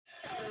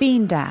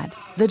Bean Dad,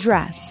 The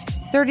Dress,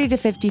 30 to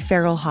 50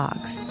 Feral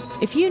Hogs.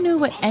 If you knew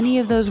what any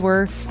of those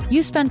were,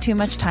 you spend too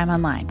much time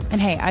online.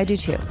 And hey, I do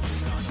too.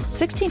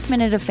 16th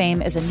Minute of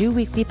Fame is a new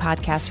weekly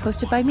podcast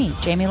hosted by me,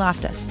 Jamie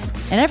Loftus.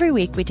 And every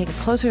week we take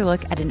a closer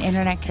look at an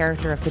internet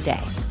character of the day.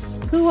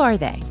 Who are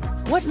they?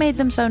 What made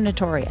them so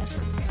notorious?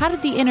 How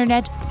did the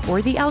internet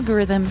or the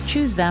algorithm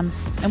choose them?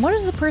 And what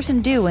does a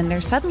person do when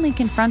they're suddenly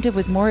confronted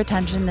with more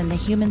attention than the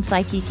human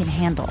psyche can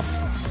handle?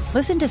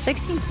 Listen to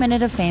 16th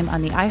Minute of Fame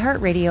on the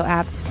iHeartRadio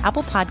app,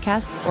 Apple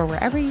Podcasts, or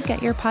wherever you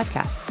get your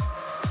podcasts.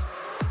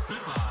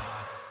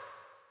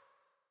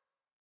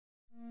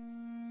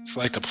 It's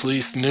like the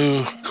police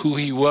knew who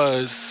he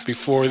was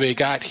before they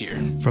got here.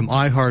 From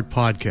iHeart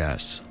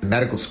Podcasts. The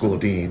medical school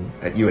dean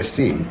at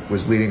USC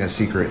was leading a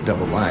secret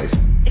double life.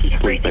 He's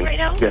breathing right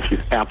now? Yes, he's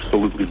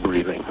absolutely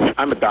breathing.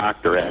 I'm a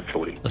doctor,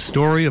 actually. A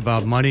story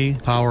about money,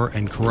 power,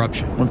 and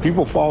corruption. When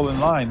people fall in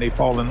line, they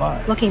fall in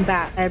line. Looking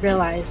back, I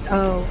realized,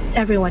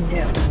 everyone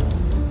knew.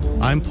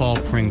 I'm Paul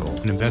Pringle,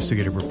 an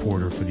investigative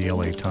reporter for the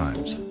LA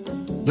Times.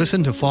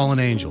 Listen to Fallen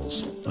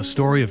Angels, a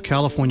story of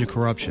California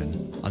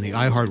corruption on the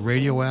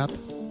iHeartRadio app,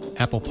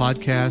 Apple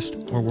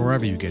Podcast, or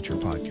wherever you get your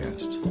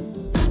podcasts.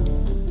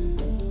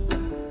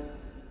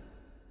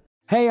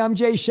 Hey, I'm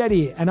Jay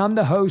Shetty, and I'm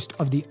the host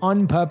of the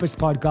On Purpose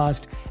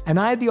podcast, and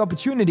I had the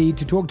opportunity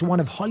to talk to one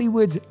of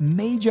Hollywood's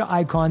major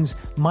icons,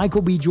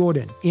 Michael B.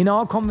 Jordan. In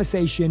our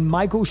conversation,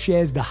 Michael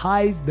shares the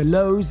highs, the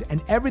lows,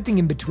 and everything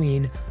in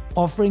between,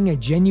 offering a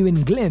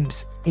genuine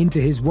glimpse into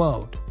his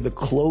world. The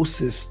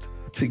closest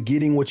to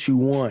getting what you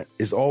want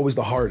is always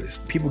the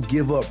hardest. People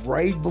give up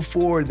right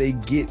before they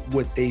get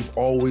what they've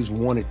always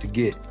wanted to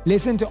get.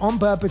 Listen to On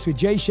Purpose with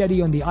Jay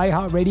Shetty on the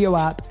iHeartRadio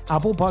app,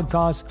 Apple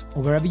Podcasts,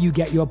 or wherever you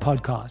get your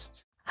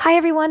podcasts. Hi,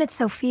 everyone. It's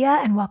Sophia,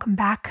 and welcome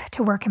back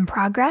to Work in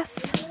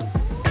Progress.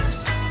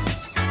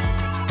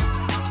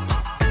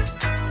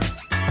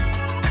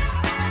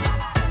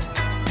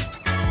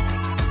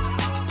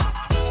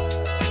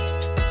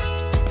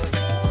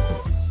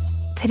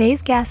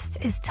 Today's guest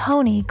is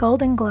Tony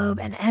Golden Globe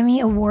and Emmy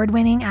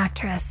award-winning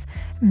actress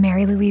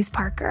Mary Louise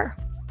Parker.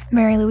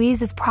 Mary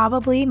Louise is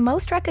probably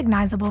most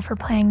recognizable for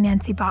playing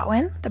Nancy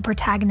Botwin, the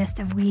protagonist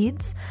of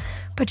Weeds,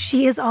 but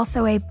she is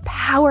also a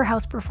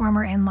powerhouse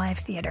performer in live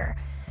theater.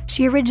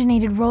 She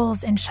originated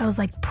roles in shows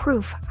like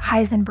Proof,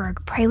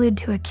 Heisenberg, Prelude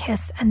to a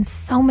Kiss, and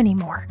so many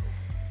more.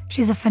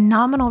 She's a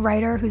phenomenal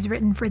writer who's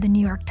written for the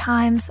New York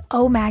Times,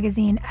 O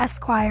Magazine,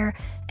 Esquire,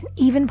 and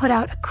even put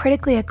out a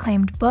critically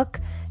acclaimed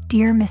book,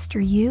 Dear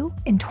Mr. You,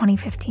 in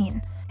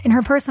 2015. In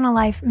her personal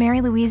life,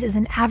 Mary Louise is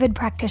an avid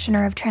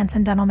practitioner of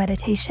transcendental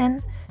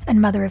meditation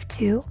and mother of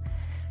two.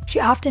 She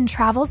often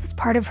travels as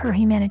part of her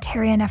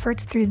humanitarian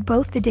efforts through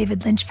both the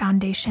David Lynch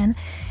Foundation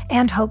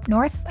and Hope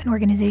North, an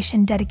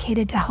organization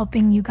dedicated to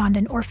helping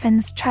Ugandan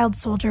orphans, child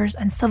soldiers,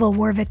 and Civil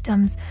War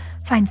victims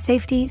find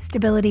safety,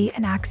 stability,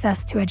 and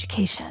access to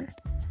education.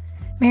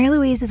 Mary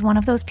Louise is one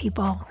of those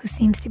people who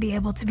seems to be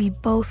able to be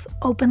both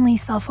openly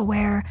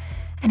self-aware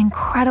and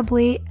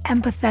incredibly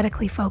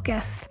empathetically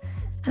focused.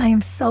 And I am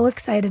so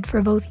excited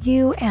for both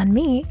you and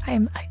me, I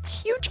am a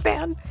huge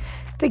fan,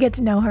 to get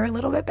to know her a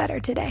little bit better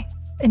today.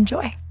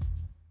 Enjoy.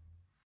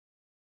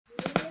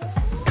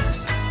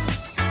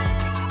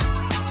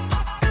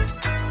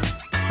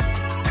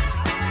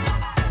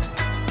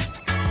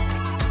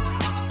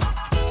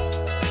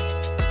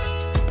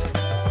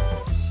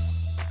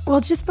 Well,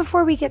 just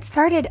before we get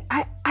started,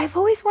 I've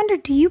always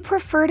wondered, do you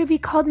prefer to be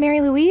called Mary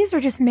Louise or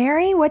just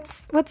Mary?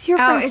 What's your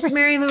preference? It's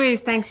Mary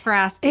Louise. Thanks for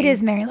asking. It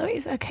is Mary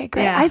Louise. Okay,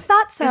 great. Yeah. I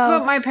thought so. It's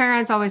what my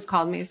parents always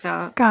called me,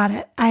 so. Got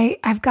it.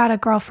 I've got a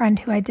girlfriend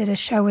who I did a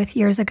show with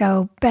years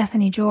ago,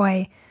 Bethany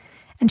Joy,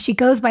 and she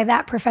goes by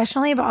that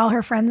professionally, but all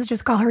her friends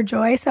just call her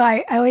Joy. So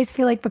I always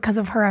feel like because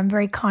of her, I'm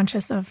very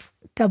conscious of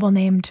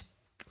double-named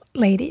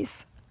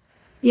ladies.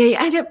 Yeah, you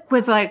end up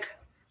with like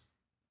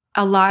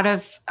a lot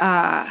of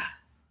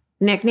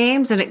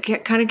nicknames, and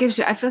it kind of gives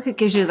you, I feel like it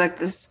gives you like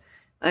this,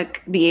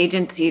 like the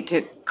agency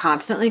to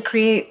constantly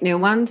create new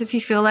ones if you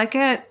feel like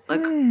it,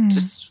 like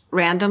just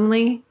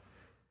randomly,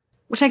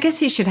 which I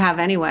guess you should have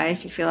anyway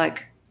if you feel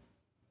like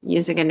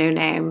using a new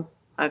name.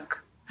 Like,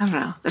 I don't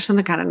know, there's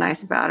something kind of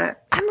nice about it.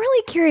 I'm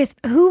really curious,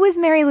 who was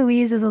Mary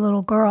Louise as a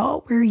little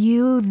girl? Were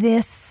you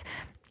this,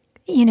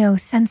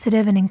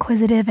 sensitive and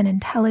inquisitive and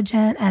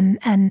intelligent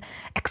and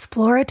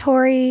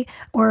exploratory,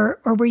 or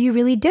were you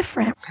really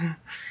different?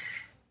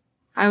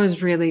 I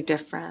was really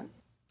different.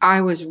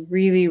 I was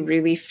really,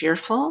 really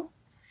fearful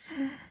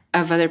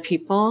of other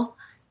people.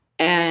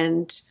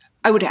 And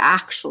I would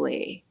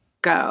actually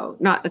go,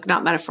 not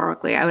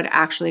metaphorically, I would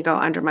actually go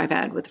under my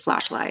bed with a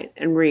flashlight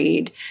and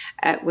read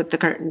with the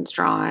curtains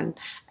drawn.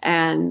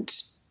 And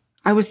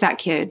I was that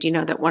kid,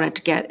 that wanted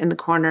to get in the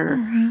corner.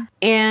 Mm-hmm.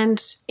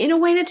 And in a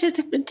way that just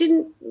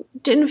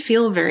didn't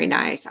feel very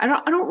nice. I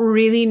don't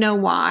really know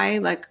why.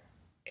 Like,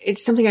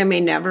 it's something I may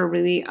never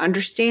really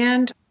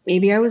understand.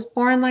 Maybe I was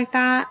born like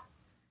that.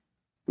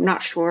 I'm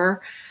not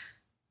sure.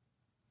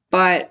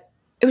 But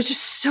it was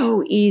just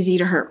so easy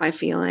to hurt my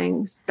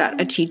feelings that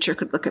a teacher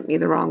could look at me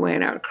the wrong way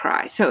and I would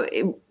cry. So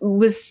it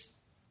was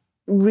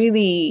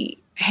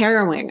really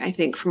harrowing, I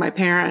think, for my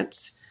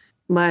parents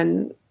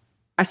when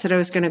I said I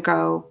was going to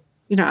go,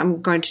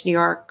 I'm going to New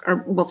York,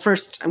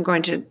 first I'm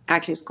going to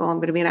acting school. I'm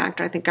going to be an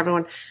actor. I think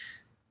everyone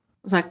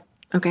was like,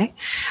 okay.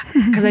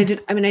 Because I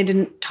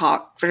didn't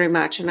talk very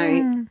much and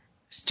I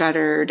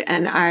stuttered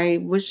and I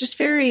was just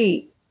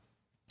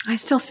I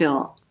still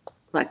feel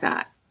like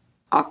that,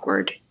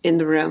 awkward in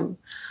the room.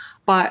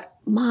 But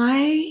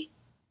my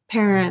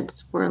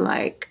parents were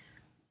like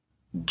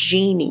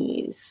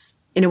genies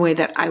in a way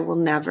that I will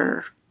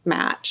never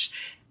match.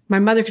 My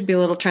mother could be a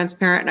little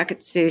transparent and I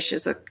could see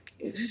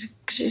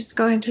she's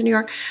going to New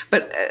York.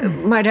 But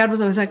my dad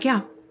was always like,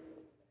 yeah,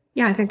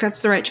 I think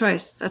that's the right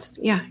choice.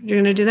 You're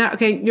going to do that.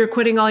 Okay. You're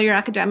quitting all your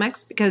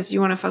academics because you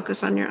want to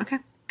focus on okay,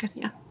 good.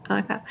 Yeah. I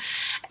like that.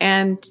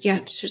 And yeah,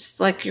 it's just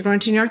like, you're going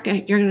to New York.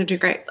 You're going to do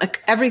great.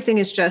 Like everything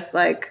is just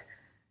like,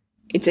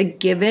 it's a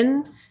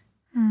given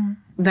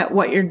that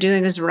what you're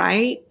doing is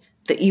right,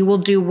 that you will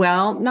do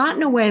well, not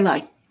in a way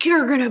like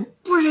you're going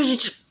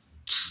to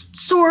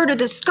soar to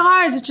the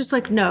skies. It's just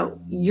like, no,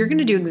 you're going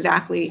to do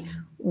exactly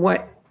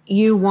what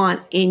you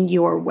want in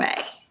your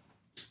way.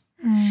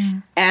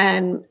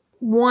 And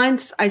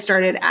once I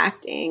started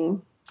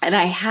acting and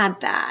I had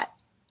that,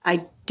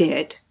 I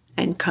did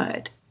and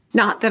could.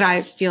 Not that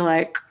I feel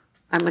like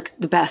I'm like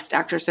the best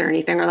actress or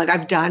anything, or like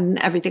I've done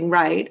everything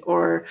right,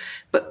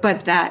 but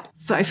that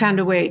I found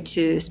a way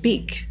to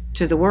speak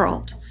to the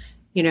world,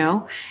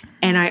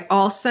 And I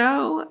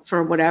also,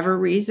 for whatever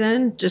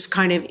reason, just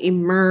kind of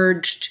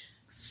emerged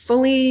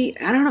fully,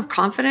 I don't know if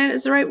confident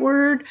is the right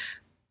word,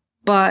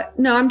 but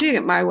no, I'm doing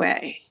it my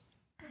way.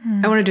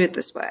 I want to do it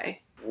this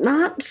way.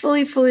 Not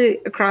fully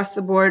across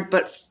the board,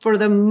 but for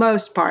the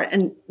most part.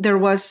 And there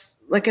was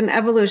like an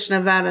evolution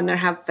of that. And there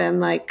have been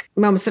like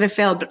moments that I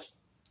failed, but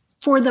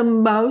for the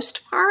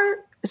most part,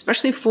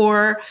 especially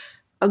for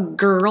a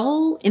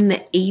girl in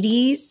the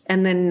 80s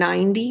and the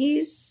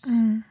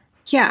 90s,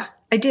 yeah,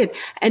 I did.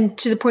 And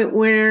to the point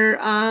where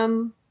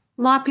a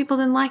lot of people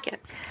didn't like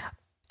it.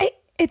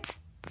 It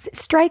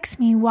strikes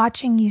me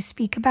watching you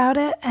speak about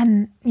it,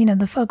 and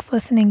the folks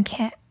listening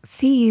can't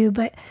see you,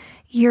 but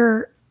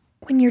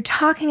when you're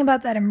talking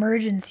about that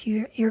emergence,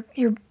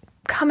 you're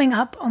coming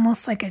up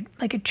almost like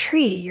a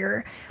tree.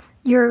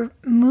 You're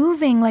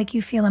moving like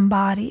you feel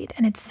embodied,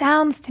 and it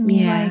sounds to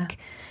me like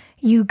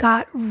you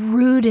got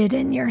rooted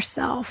in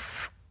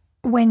yourself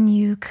when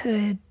you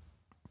could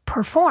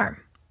perform.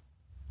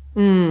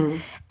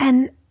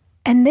 And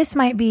this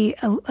might be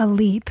a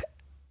leap,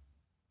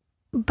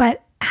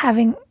 but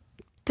having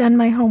done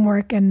my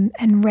homework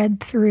and read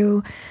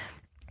through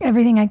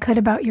everything I could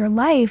about your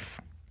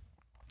life,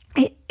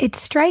 it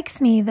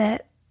strikes me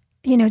that,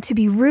 to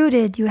be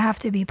rooted, you have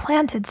to be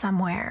planted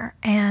somewhere.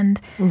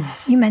 And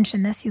you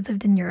mentioned this, you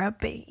lived in Europe,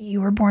 but you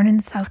were born in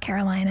South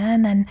Carolina,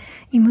 and then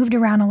you moved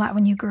around a lot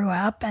when you grew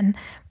up. And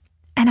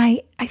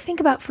I think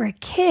about for a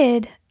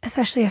kid,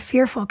 especially a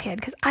fearful kid,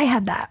 because I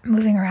had that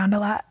moving around a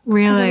lot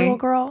as a little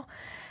girl.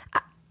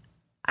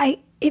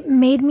 It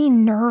made me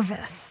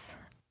nervous.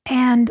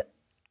 And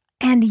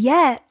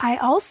yet I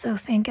also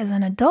think as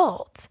an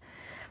adult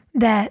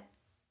that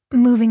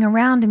moving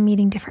around and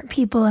meeting different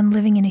people and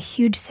living in a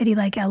huge city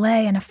like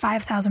LA and a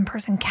 5,000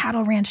 person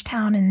cattle ranch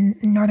town in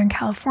Northern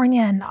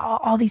California and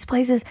all these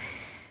places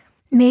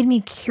made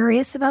me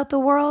curious about the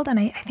world. And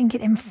I think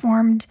it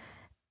informed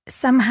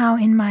somehow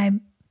in my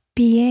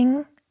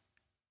being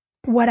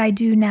what I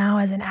do now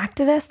as an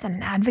activist and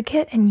an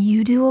advocate. And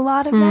you do a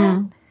lot of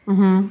that.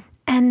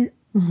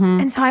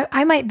 And so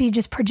I might be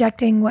just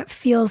projecting what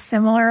feels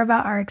similar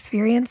about our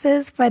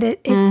experiences, but it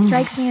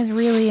strikes me as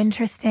really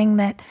interesting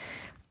that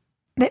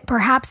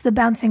perhaps the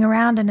bouncing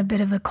around and a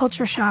bit of the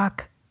culture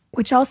shock,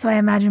 which also I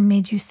imagine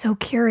made you so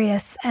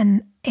curious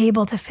and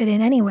able to fit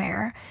in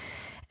anywhere,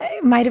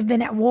 it might have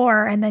been at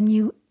war, and then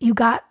you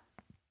got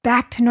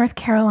back to North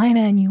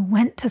Carolina and you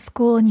went to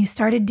school and you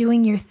started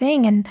doing your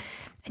thing and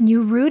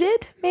you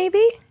rooted,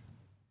 maybe?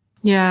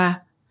 Yeah.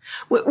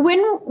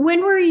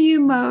 When were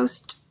you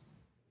most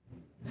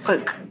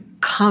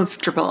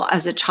comfortable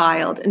as a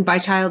child? And by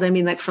child, I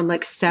mean from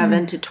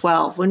 7 to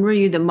 12. When were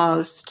you the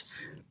most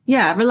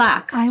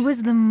relaxed? I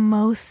was the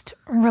most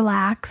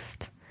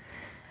relaxed.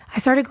 I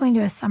started going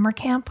to a summer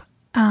camp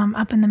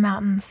up in the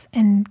mountains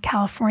in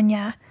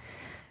California,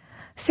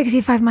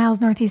 65 miles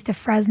northeast of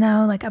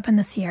Fresno, up in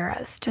the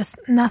Sierras, just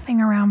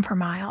nothing around for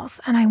miles.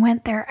 And I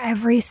went there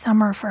every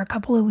summer for a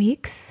couple of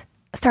weeks,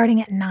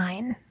 starting at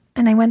 9.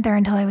 And I went there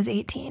until I was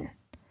 18.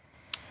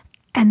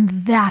 And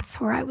that's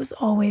where I was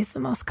always the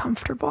most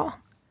comfortable.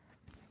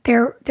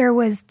 There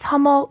was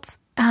tumult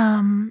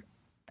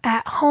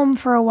at home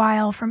for a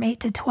while from 8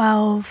 to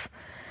 12,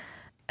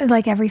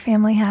 like every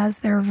family has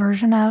their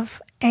version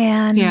of.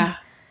 And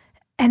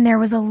there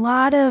was a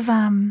lot of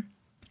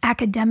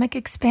academic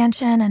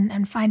expansion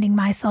and finding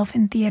myself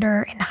in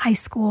theater in high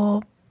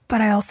school. But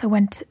I also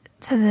went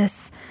to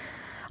this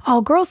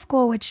all-girls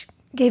school, which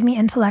gave me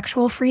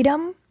intellectual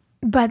freedom.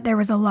 But there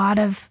was a lot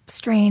of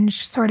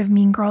strange sort of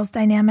Mean Girls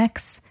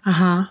dynamics.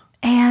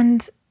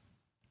 And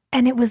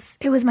it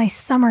was my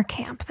summer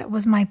camp that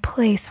was my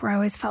place where I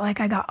always felt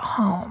like I got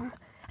home.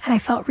 and I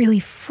felt really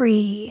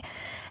free.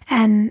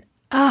 And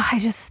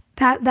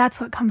that's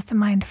what comes to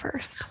mind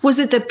first. Was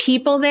it the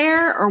people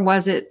there, or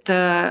was it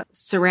the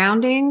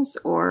surroundings,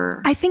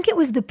 or? I think it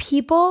was the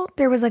people.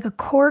 There was like a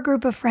core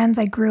group of friends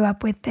I grew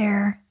up with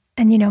there.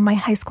 And, my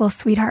high school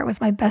sweetheart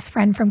was my best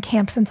friend from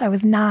camp since I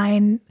was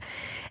 9.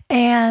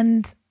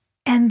 And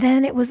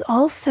then it was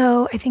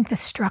also, I think, the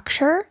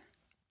structure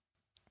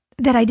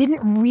that I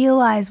didn't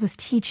realize was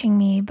teaching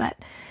me. But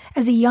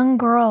as a young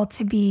girl,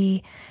 to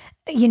be,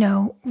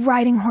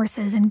 riding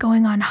horses and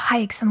going on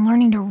hikes and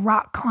learning to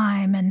rock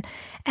climb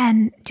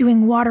and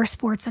doing water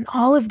sports and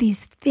all of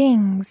these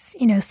things,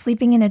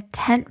 sleeping in a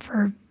tent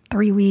for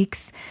 3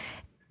 weeks,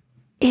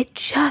 it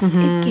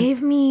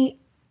gave me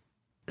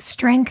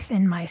strength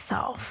in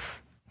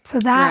myself. So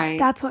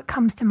that's what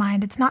comes to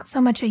mind. It's not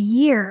so much a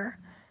year.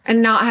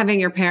 And not having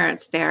your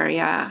parents there,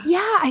 yeah.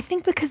 Yeah, I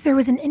think because there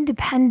was an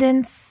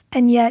independence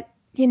and yet,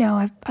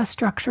 a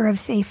structure of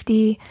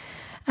safety.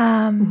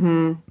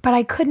 But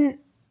I couldn't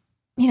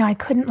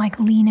like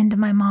lean into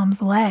my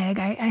mom's leg.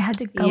 I had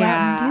to go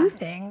out and do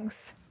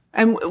things.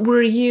 And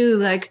were you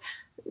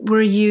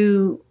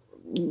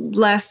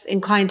less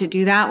inclined to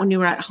do that when you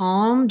were at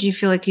home? Do you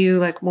feel like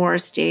you more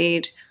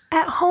stayed?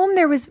 At home,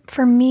 there was,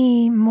 for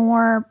me,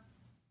 more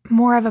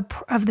of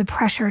the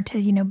pressure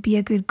to, be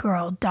a good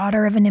girl,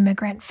 daughter of an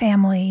immigrant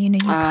family. You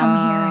come here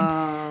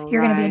and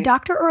you're going to be a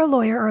doctor or a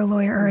lawyer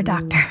or a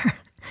doctor.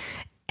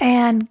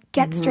 And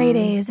get straight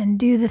A's and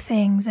do the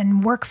things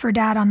and work for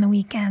dad on the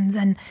weekends.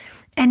 And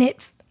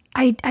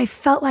I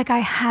felt like I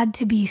had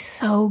to be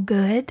so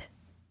good,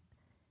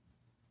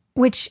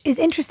 which is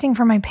interesting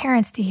for my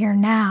parents to hear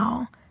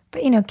now.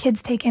 But,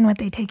 kids take in what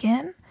they take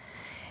in.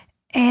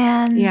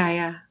 And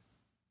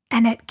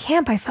and at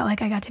camp, I felt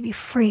like I got to be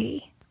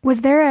free.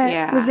 Was there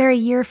a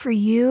year for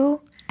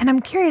you? And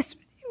I'm curious,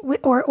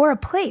 or a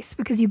place,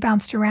 because you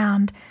bounced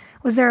around.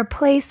 Was there a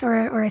place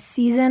or a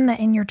season that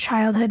in your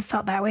childhood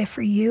felt that way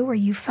for you, where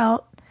you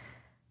felt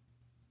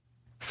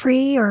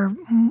free or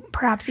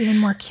perhaps even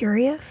more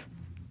curious?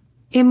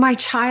 In my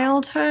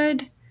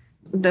childhood,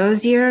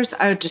 those years,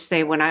 I would just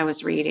say when I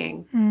was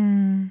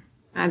reading.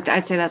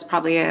 I'd say that's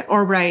probably it.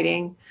 Or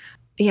writing.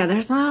 Yeah,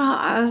 there's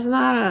not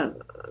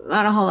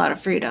a whole lot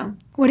of freedom.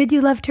 What did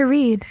you love to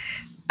read?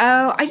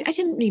 Oh, I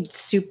didn't read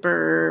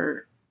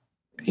super,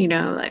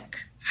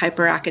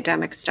 hyper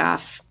academic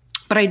stuff.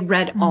 But I'd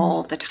read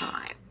all the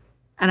time,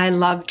 and I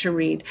loved to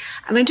read.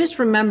 And I just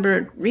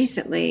remembered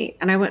recently,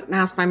 and I went and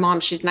asked my mom,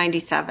 she's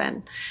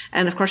 97.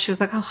 And of course she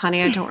was like, oh,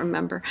 honey, I don't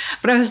remember.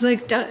 But I was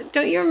like,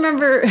 don't you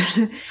remember?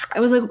 I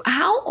was like,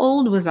 how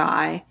old was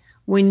I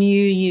when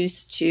you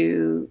used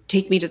to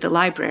take me to the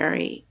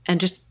library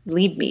and just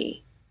leave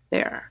me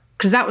there?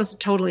 Because that was a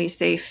totally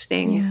safe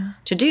thing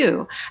to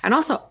do. And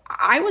also,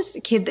 I was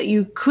a kid that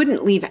you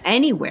couldn't leave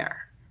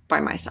anywhere by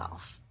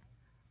myself.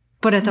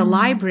 But at the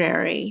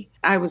library,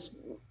 I was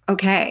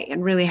okay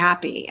and really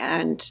happy.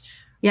 And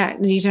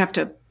you'd have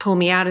to pull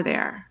me out of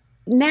there.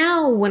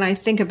 Now, when I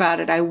think about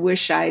it, I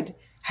wish I'd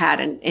had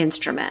an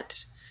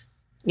instrument.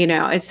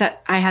 It's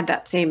that I had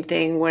that same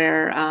thing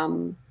where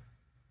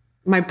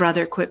my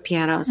brother quit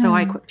piano, so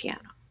I quit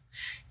piano.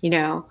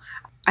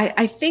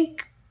 I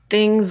think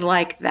things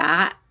like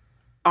that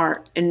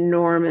are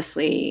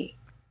enormously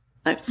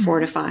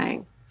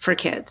fortifying for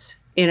kids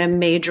in a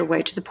major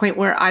way, to the point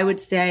where I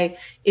would say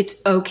it's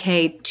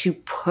okay to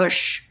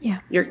push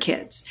your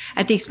kids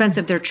at the expense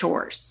of their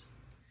chores.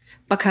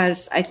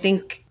 Because I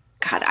think,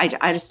 God,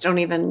 I just don't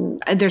even,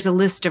 there's a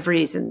list of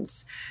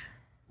reasons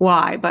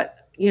why.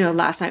 But,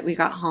 last night we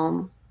got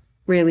home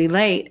really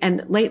late.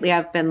 And lately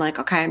I've been like,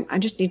 okay, I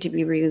just need to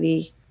be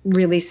really,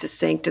 really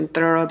succinct and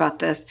thorough about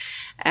this.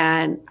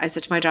 And I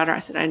said to my daughter,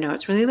 I know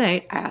it's really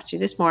late. I asked you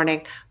this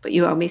morning, but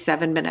you owe me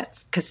 7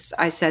 minutes. Because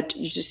I said,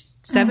 you just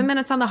 7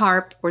 minutes on the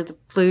harp or the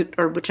flute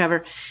or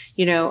whichever.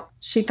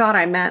 She thought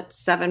I meant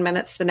 7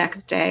 minutes the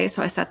next day.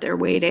 So I sat there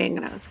waiting,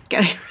 and I was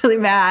getting really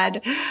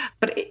mad.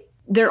 But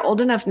they're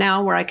old enough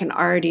now where I can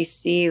already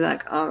see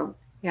like, oh,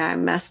 yeah, I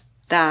messed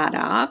that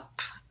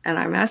up and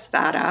I messed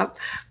that up.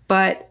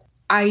 But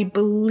I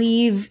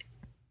believe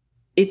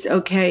it's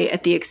okay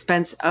at the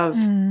expense of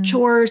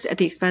chores, at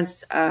the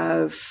expense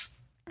of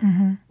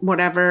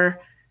whatever,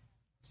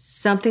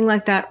 something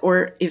like that.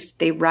 Or if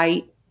they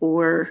write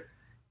or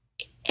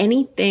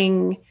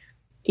anything,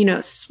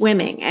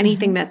 swimming,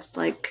 anything that's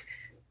like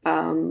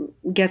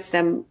gets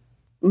them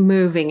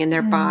moving in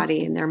their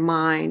body and their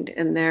mind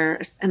and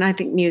I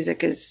think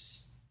music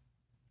is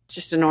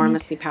just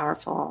enormously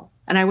powerful.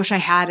 And I wish I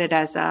had it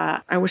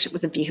I wish it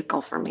was a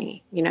vehicle for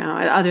me,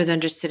 other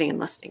than just sitting and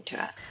listening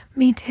to it.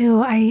 Me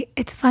too.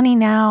 It's funny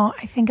now.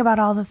 I think about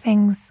all the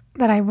things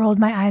that I rolled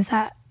my eyes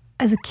at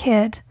as a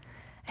kid.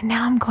 And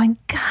now I'm going,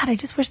 God, I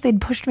just wish they'd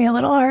pushed me a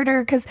little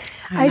harder, because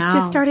I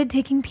just started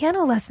taking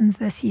piano lessons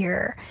this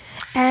year.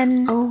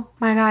 And oh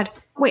my God.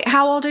 Wait,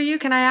 how old are you?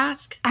 Can I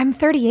ask? I'm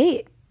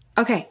 38.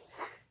 Okay.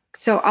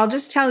 So I'll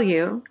just tell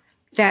you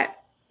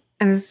that,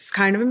 and this is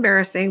kind of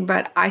embarrassing,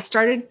 but I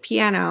started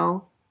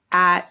piano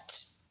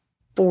at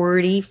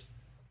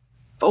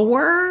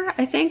 44,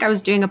 I think. I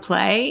was doing a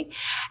play.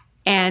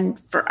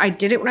 And I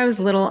did it when I was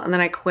little, and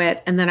then I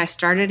quit, and then I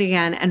started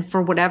again. And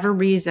for whatever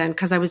reason,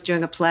 because I was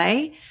doing a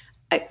play,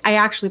 I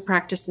actually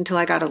practiced until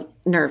I got a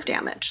nerve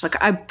damage.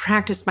 Like I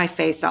practiced my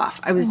face off.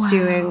 I was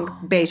doing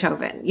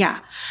Beethoven. Yeah.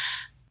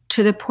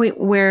 To the point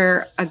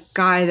where a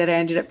guy that I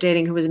ended up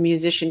dating who was a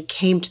musician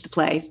came to the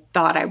play,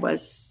 thought I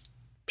was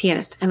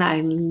pianist, and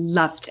I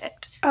loved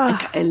it.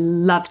 Like, I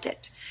loved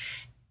it.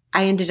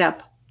 I ended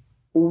up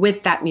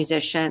with that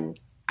musician.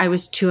 I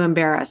was too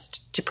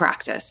embarrassed to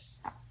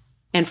practice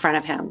in front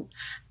of him,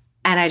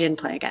 and I didn't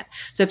play again.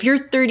 So if you're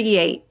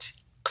 38,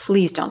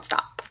 please don't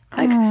stop.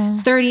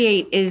 Like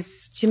 38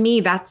 is, to me,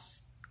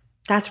 that's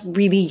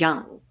really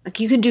young. Like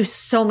you can do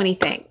so many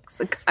things.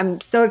 Like I'm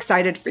so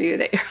excited for you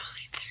that you're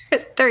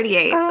only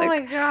 38. Oh like,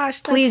 my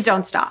gosh. Please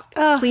don't stop.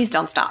 Please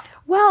don't stop.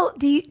 Well,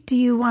 do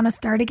you want to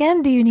start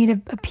again? Do you need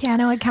a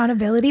piano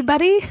accountability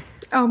buddy?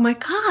 Oh my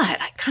God,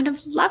 I kind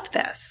of love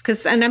this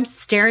and I'm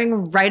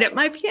staring right at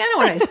my piano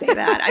when I say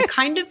that. I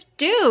kind of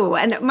do.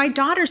 And my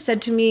daughter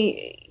said to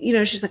me,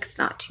 she's like, it's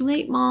not too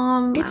late,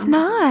 Mom. It's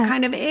not. It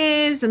kind of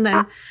is. And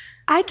then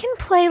I can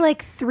play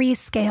like 3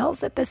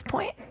 scales at this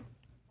point.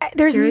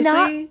 There's Seriously?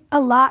 not a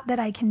lot that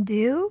I can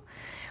do.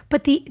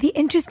 But the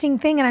interesting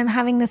thing, and I'm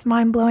having this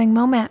mind-blowing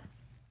moment,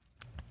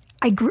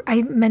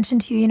 I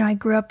mentioned to you, I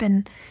grew up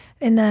in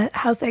the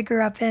house I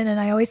grew up in, and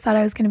I always thought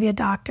I was going to be a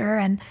doctor.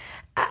 And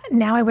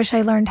now I wish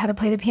I learned how to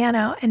play the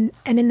piano. And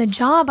in the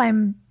job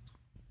I'm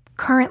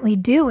currently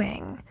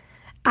doing,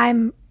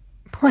 I'm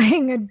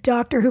playing a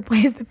doctor who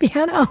plays the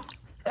piano.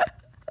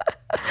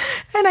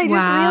 And I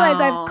just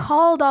realized I've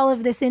called all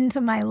of this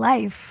into my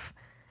life.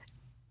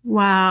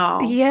 Wow.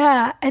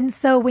 Yeah. And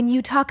so when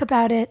you talk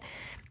about it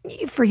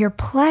for your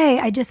play,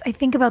 I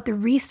think about the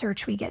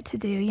research we get to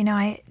do.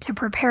 To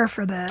prepare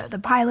for the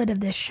pilot of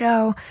this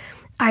show,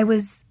 I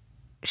was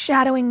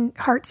shadowing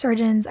heart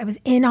surgeons. I was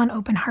in on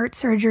open heart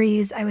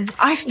surgeries. I've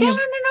been on an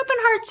open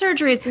heart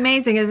surgery. It's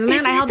amazing, isn't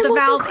it? I held the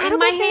valve in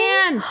my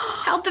hand.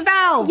 Held the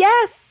valve.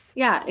 Yes.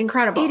 Yeah,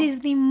 incredible. It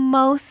is the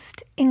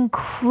most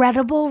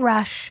incredible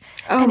rush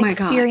and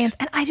experience.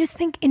 God. And I just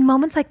think in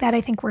moments like that,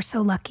 I think we're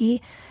so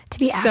lucky to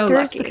be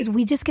actors because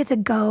we just get to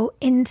go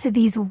into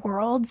these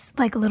worlds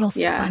like little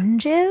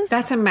sponges.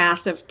 That's a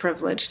massive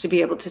privilege to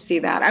be able to see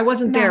that. I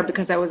wasn't there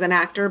because I was an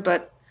actor,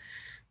 but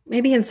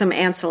maybe in some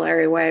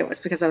ancillary way it was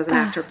because I was an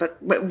actor, but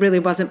really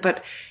wasn't.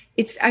 But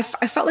I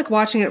felt like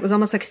watching it. It was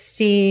almost like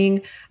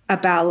seeing a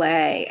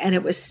ballet, and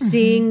it was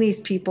seeing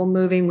these people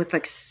moving with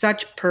like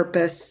such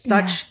purpose,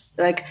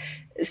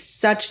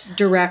 such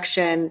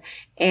direction,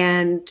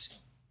 and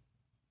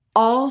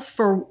all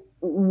for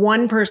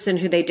one person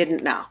who they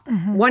didn't know.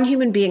 One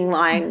human being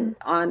lying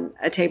on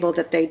a table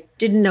that they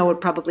didn't know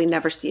would probably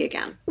never see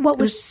again. What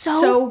was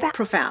so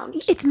profound.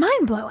 It's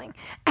mind-blowing.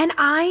 And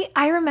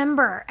I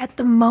remember at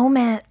the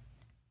moment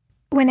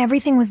when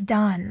everything was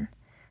done,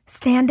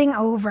 standing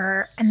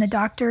over, and the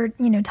doctor,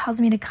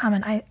 tells me to come,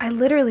 and I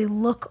literally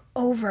look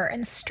over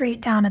and straight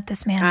down at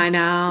this man's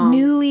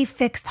newly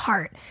fixed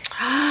heart.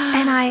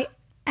 And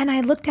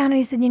I looked down, and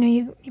he said,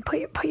 you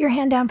put your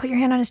hand down, put your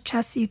hand on his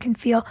chest so you can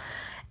feel.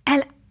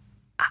 And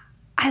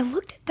I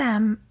looked at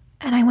them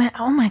and I went,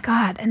 oh my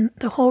God. And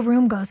the whole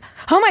room goes,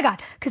 oh my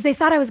God, because they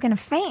thought I was going to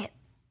faint.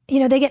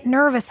 They get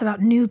nervous about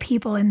new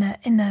people in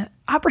the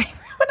operating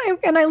room.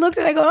 And I looked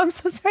and I go, I'm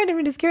so sorry, I didn't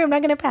mean to scare you. I'm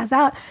not going to pass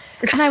out.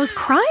 And I was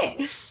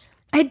crying.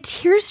 I had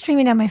tears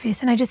streaming down my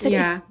face. And I just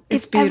said,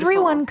 if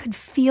everyone could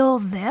feel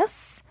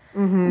this,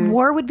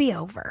 war would be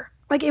over.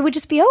 Like it would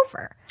just be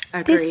over.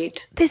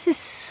 Agreed. This is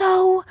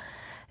so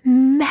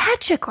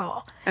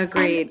magical.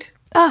 Agreed.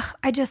 And,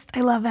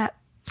 I love it.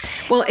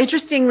 Well,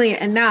 interestingly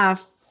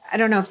enough, I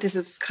don't know if this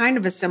is kind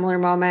of a similar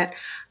moment.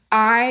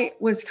 I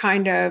was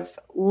kind of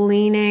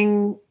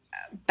leaning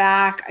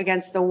back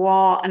against the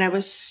wall and I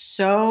was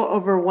so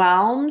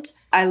overwhelmed.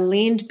 I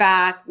leaned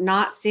back,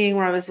 not seeing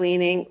where I was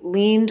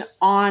leaned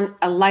on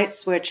a light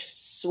switch,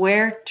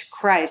 swear to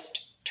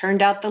Christ,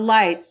 turned out the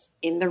lights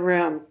in the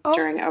room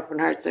during open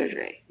heart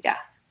surgery. Yeah.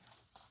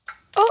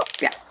 Oh.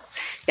 Yeah.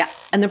 Yeah.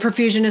 And the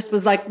perfusionist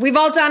was like, we've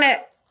all done it.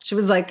 She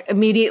was like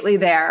immediately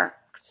there.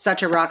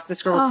 Such a rock.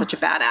 This girl was such a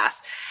badass.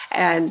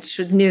 And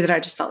she knew that I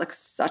just felt like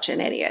such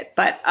an idiot.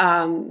 But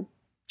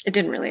it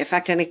didn't really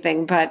affect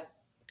anything. But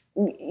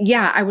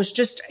yeah, I was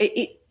just,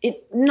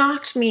 it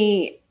knocked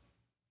me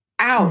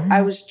out.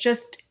 I was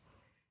just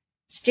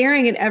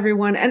staring at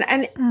everyone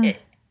and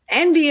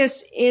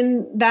envious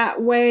in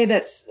that way.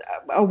 That's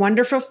a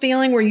wonderful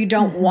feeling where you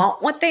don't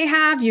want what they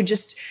have.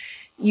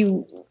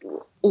 You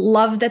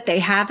love that they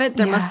have it.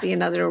 There must be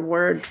another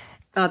word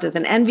other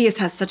than envious.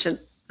 Has such a,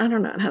 I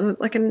don't know, it has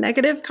like a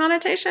negative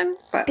connotation.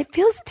 But it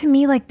feels to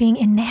me like being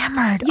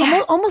enamored,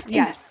 almost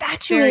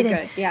infatuated.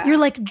 Very good. Yeah. You're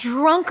like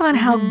drunk on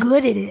how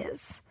good it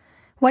is,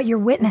 what you're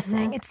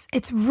witnessing.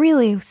 It's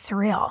really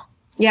surreal.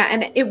 Yeah,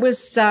 and it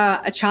was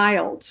a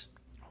child.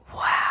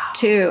 Wow.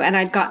 Too, and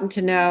I'd gotten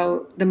to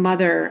know the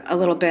mother a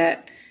little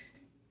bit.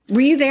 Were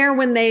you there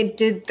when they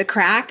did the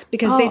crack?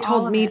 Because they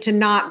told me to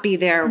not be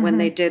there when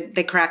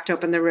they cracked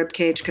open the rib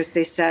cage because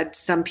they said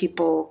some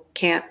people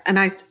can't. And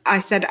I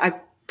said, I'm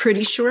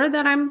pretty sure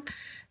that I'm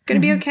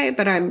going to be okay,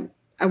 but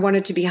I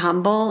wanted to be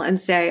humble and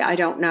say, I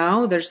don't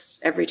know. There's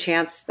every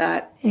chance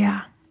that.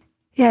 Yeah.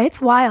 Yeah,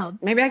 it's wild.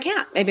 Maybe I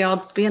can't. Maybe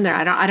I'll be in there.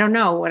 I don't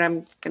know what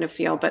I'm going to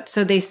feel. But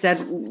so they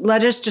said,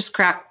 let us just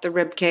crack the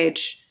rib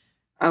cage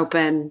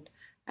open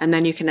and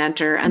then you can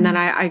enter. And then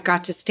I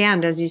got to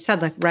stand, as you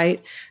said, like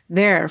right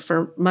there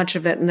for much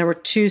of it. And there were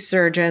 2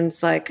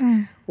 surgeons like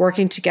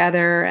working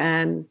together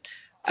and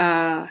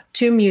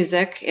to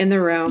music in the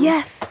room.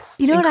 Yes.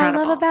 You know Incredible.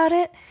 what I love about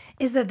it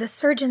is that the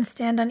surgeons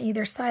stand on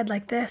either side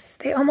like this.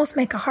 They almost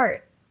make a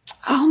heart.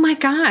 Oh my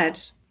God.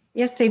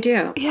 Yes, they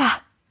do. Yeah.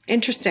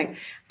 Interesting.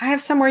 I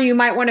have somewhere you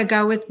might want to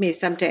go with me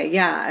someday.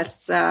 Yeah.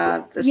 It's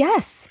this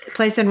yes.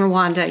 place in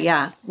Rwanda.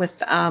 Yeah.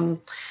 With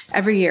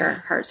every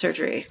year heart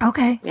surgery.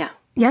 Okay. Yeah.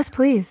 Yes,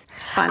 please.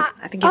 Fun.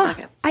 I think you'd like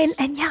it.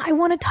 And I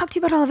want to talk to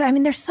you about all of it. I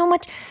mean, there's so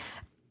much.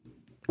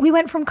 We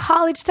went from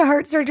college to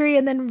heart surgery,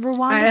 and then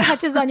Rwanda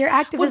touches on your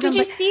activism. Well, did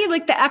you see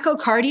like the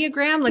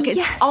echocardiogram? Like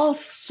it's all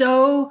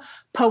so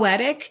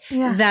poetic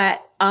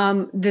that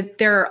that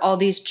there are all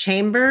these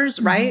chambers,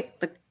 right?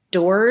 Like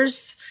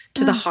doors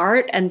to the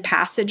heart and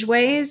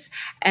passageways.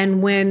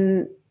 And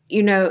when,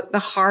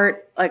 the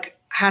heart like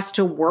has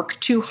to work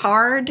too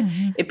hard,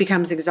 it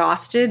becomes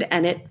exhausted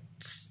and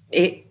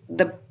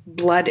the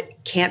blood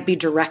can't be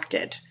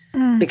directed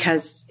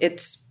because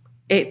it's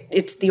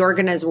the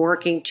organ is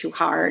working too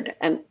hard.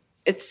 And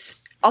it's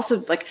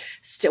also like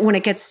when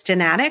it gets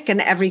stenotic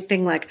and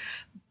everything like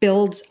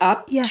builds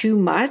up too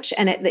much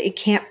and it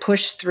can't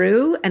push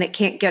through and it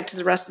can't get to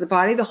the rest of the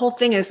body. The whole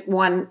thing is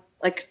one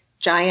like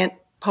giant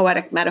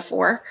poetic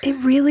metaphor. It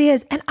really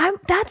is. And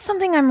that's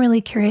something I'm really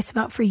curious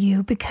about for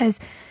you, because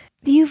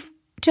you've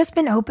just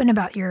been open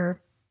about your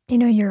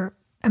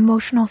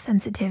emotional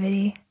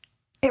sensitivity.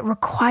 It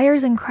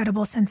requires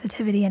incredible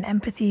sensitivity and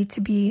empathy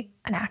to be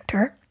an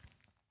actor,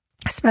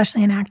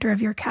 especially an actor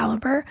of your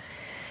caliber.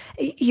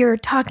 You're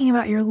talking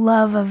about your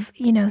love of,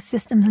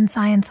 systems and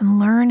science and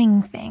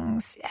learning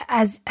things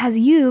as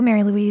you,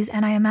 Mary Louise,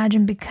 and I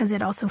imagine because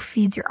it also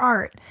feeds your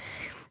art.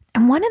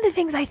 And one of the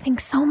things I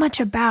think so much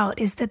about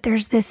is that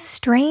there's this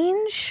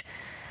strange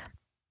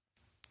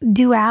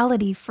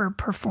duality for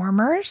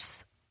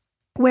performers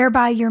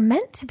whereby you're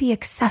meant to be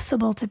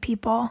accessible to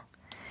people.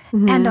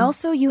 And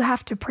also you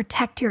have to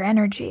protect your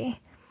energy.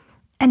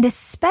 And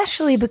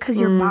especially because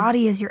your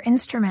body is your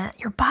instrument,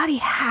 your body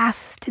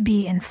has to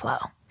be in flow.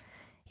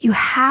 You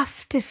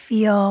have to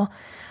feel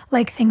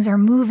like things are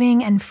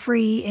moving and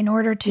free in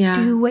order to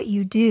do what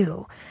you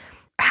do.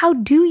 How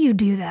do you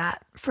do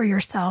that for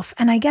yourself?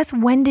 And I guess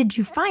when did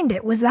you find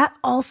it? Was that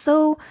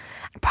also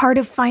part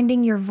of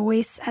finding your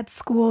voice at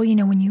school?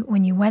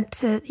 When you went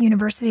to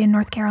university in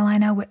North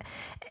Carolina,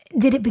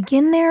 did it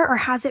begin there, or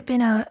has it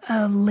been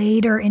a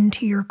later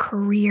into your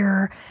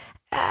career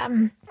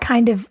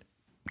kind of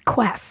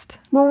quest?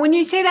 Well, when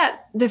you say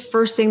that, the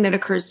first thing that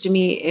occurs to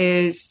me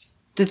is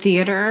the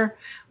theater,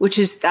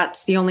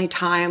 that's the only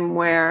time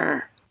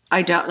where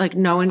I don't, like,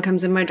 no one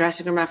comes in my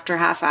dressing room after a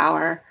half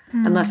hour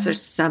unless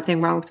there's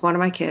something wrong with one of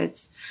my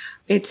kids.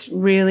 It's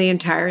really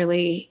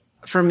entirely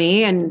for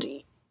me. And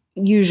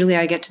usually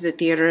I get to the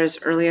theater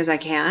as early as I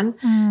can.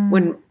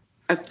 When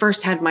I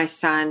first had my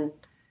son,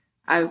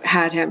 I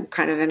had him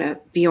kind of in a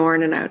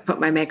Bjorn and I would put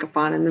my makeup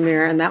on in the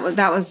mirror, and that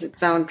was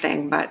its own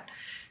thing. But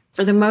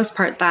for the most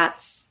part,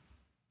 that's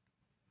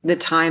the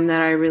time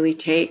that I really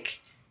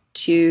take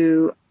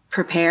to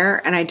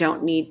prepare, and I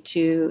don't need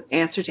to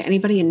answer to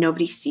anybody, and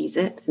nobody sees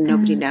it, and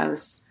nobody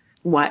knows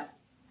what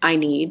I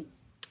need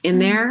in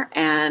there,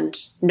 and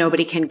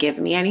nobody can give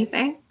me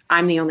anything.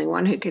 I'm the only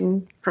one who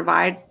can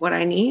provide what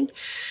I need.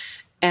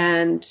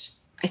 And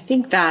I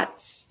think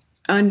that's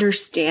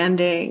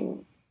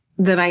understanding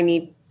that I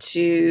need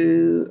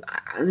to,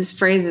 this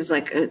phrase is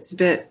like, it's a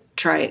bit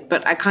trite,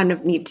 but I kind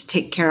of need to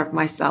take care of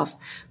myself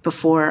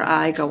before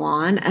I go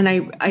on. And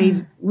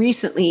I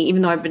recently,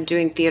 even though I've been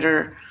doing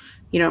theater,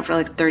 for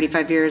like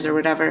 35 years or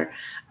whatever,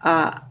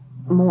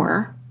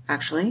 more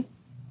actually,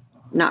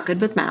 not good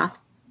with math,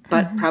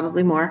 but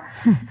probably more,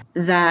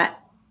 that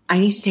I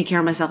need to take care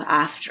of myself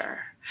after.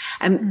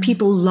 And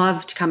people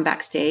love to come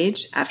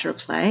backstage after a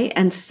play,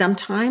 and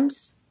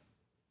sometimes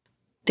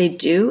they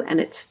do, and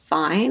it's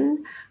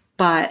fine.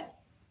 But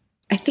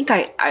I think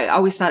I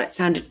always thought it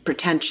sounded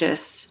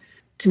pretentious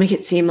to make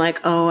it seem like,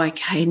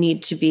 I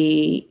need to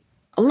be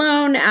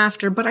alone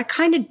after, but I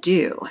kind of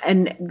do.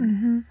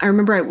 And I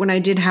remember when I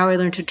did How I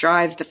Learned to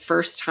Drive the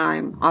first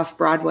time off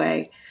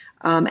Broadway,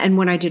 and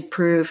when I did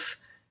Proof,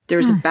 there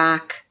was a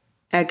back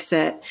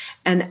exit.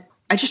 And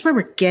I just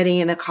remember getting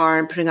in the car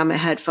and putting on my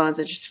headphones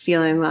and just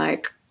feeling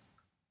like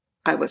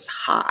I was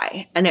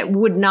high. And it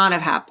would not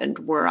have happened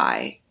were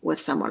I with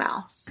someone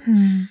else.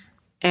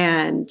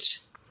 And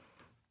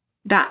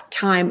that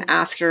time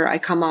after I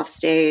come off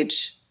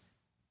stage,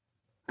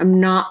 I'm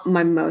not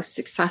my most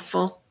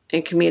successful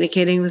in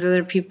communicating with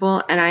other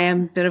people. And I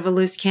am a bit of a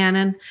loose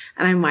cannon,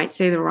 and I might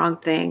say the wrong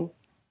thing.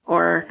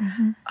 Or,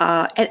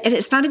 and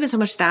it's not even so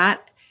much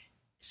that.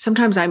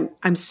 Sometimes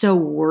I'm so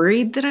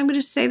worried that I'm going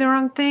to say the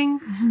wrong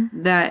thing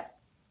that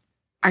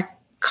I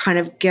kind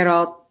of get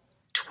all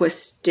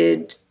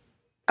twisted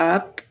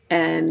up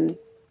and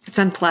it's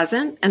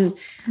unpleasant. And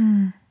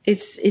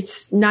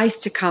it's nice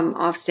to come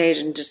off stage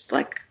and just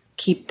like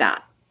keep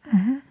that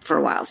for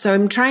a while. So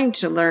I'm trying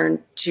to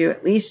learn to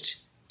at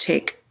least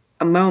take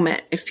a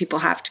moment. If people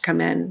have to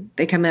come in,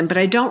 they come in. But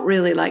I don't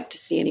really like to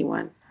see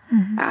anyone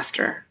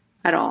after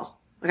at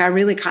all. Like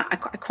I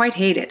quite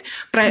hate it.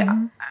 But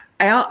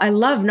I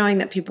love knowing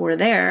that people were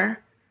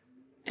there.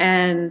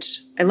 And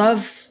I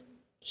love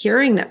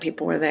hearing that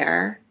people were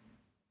there.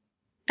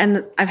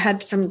 And I've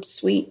had some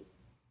sweet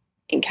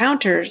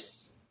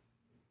encounters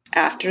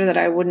after that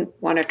I wouldn't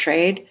want to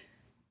trade.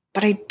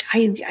 But I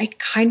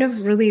kind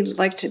of really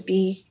like to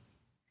be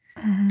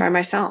by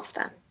myself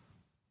then.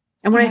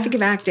 And when I think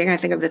of acting, I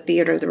think of the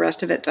theater. The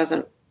rest of it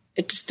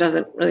just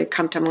doesn't really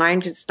come to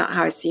mind because it's not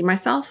how I see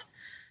myself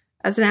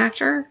as an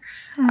actor.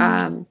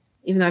 Even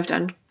though I've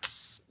done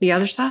the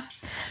other stuff.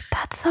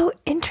 That's so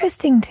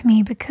interesting to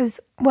me because,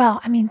 well,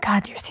 I mean,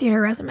 God, your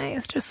theater resume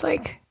is just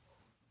like,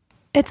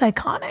 it's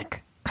iconic.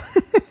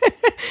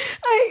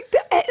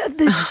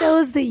 The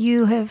shows that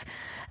you have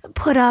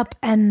put up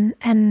and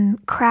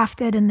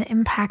crafted and the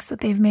impacts that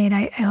they've made,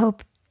 I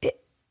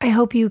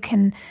hope you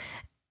can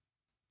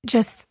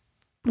just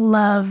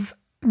love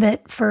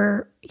that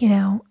for,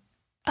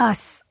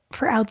 us,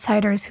 for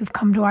outsiders who've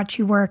come to watch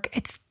you work.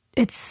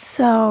 It's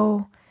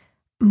so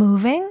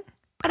moving.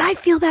 But I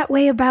feel that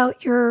way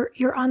about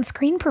your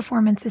on-screen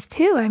performances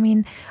too. I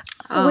mean,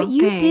 what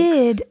you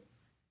did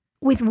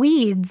with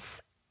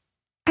Weeds,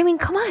 I mean,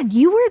 come on,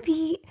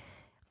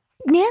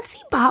 Nancy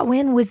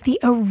Botwin was the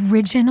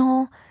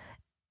original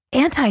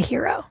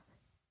anti-hero.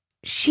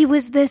 She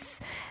was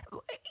this,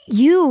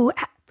 you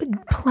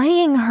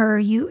playing her,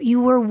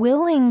 you were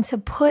willing to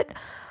put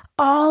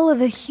all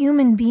of a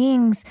human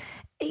being's,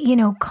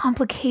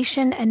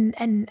 complication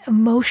and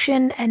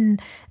emotion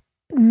and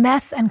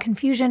mess and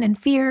confusion and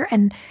fear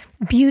and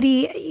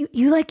beauty.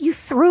 You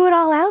threw it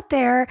all out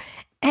there.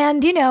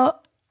 And,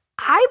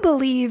 I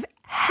believe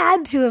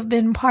had to have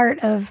been part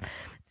of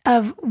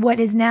what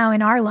is now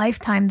in our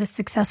lifetime the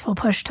successful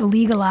push to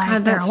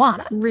legalize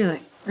marijuana. Really,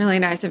 really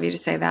nice of you to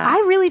say that. I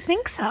really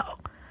think so.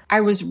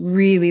 I was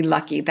really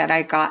lucky that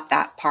I got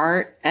that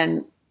part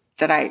and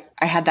that I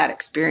had that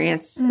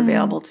experience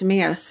available to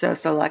me. I was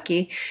so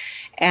lucky.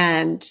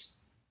 And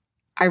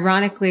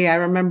ironically, I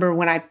remember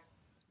when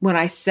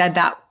I said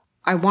that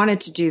I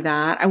wanted to do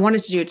that, I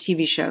wanted to do a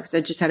TV show because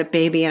I just had a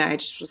baby and I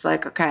just was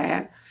like,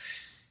 okay,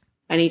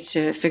 I need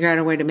to figure out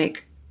a way to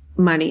make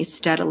money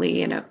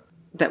steadily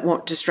that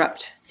won't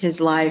disrupt his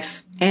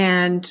life.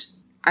 And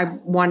I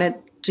wanted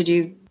to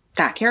do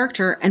that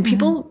character. And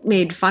people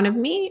made fun of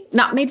me.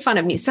 Not made fun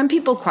of me. Some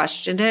people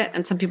questioned it.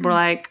 And some people were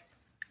like,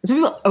 some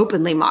people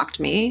openly mocked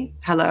me.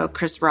 Hello,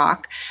 Chris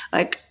Rock.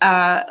 Like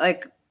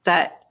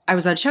that I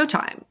was on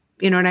Showtime,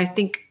 and I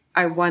think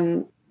I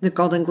won the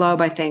Golden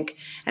Globe, I think.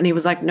 And he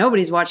was like,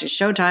 nobody's watching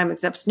Showtime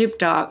except Snoop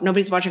Dogg.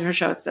 Nobody's watching her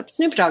show except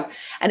Snoop Dogg.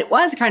 And it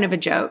was kind of a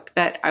joke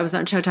that I was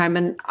on Showtime.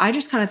 And I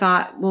just kind of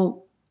thought,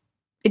 well,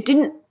 it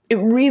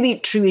really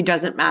truly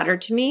doesn't matter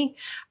to me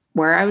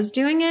where I was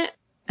doing it.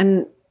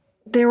 And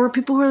there were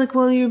people who were like,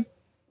 well, you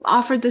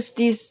offered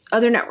these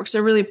other networks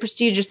are really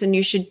prestigious and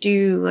you should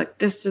do like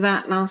this or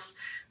that. And I was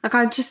like,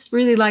 I just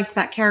really liked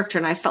that character.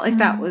 And I felt like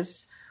that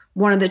was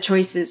one of the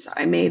choices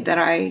I made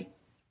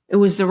it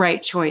was the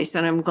right choice.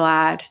 And I'm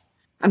glad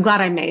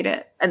I made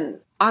it. And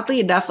oddly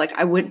enough, like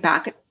I went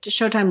back to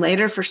Showtime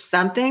later for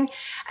something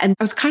and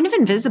I was kind of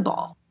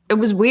invisible. It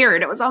was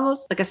weird. It was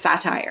almost like a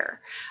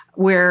satire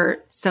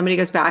where somebody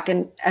goes back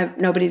and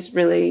nobody's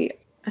really,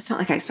 it's not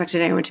like I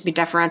expected anyone to be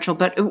deferential,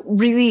 but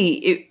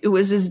it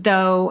was as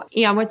though,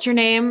 what's your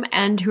name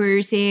and who are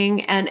you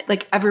seeing? And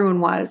like everyone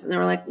was, and they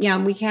were like,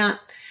 we can't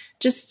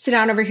just sit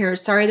down over here.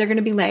 Sorry, they're going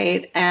to be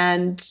late.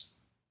 And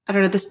I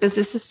don't know, this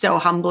business is so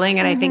humbling.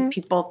 And I think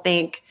people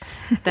think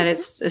that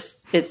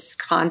it's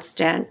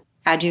constant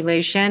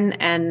adulation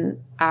and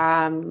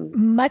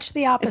much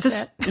the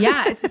opposite.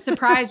 It's a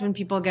surprise when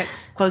people get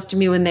close to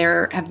me when they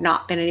have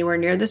not been anywhere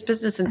near this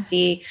business and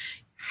see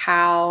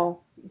how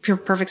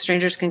perfect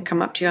strangers can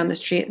come up to you on the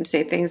street and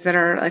say things that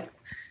are like,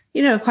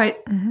 quite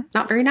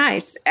not very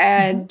nice.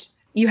 And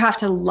you have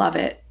to love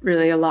it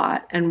really a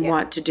lot and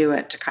want to do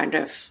it to kind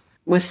of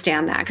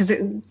withstand that. Because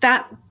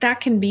that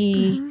can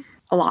be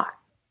a lot.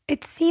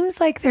 It seems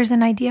like there's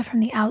an idea from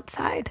the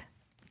outside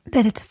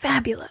that it's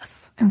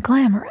fabulous and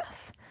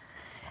glamorous.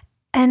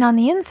 And on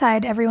the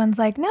inside, everyone's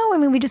like, no, I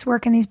mean, we just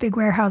work in these big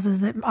warehouses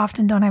that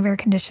often don't have air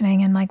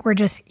conditioning. And like, we're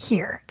just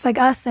here. It's like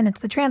us and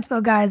it's the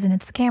transpo guys and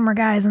it's the camera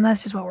guys. And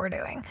that's just what we're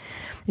doing.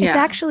 Yeah. It's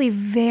actually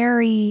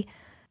very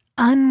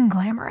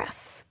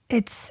unglamorous.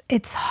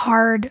 It's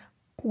hard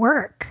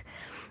work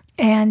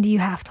and you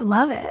have to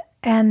love it.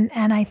 And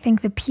I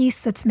think the piece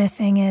that's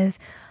missing is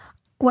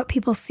what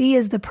people see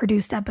as the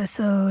produced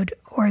episode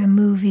or the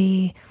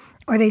movie,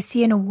 or they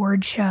see an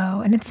award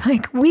show. And it's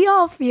like,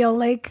 I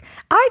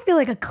feel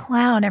like a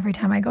clown every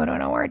time I go to an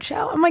award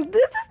show. I'm like,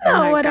 this is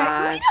not we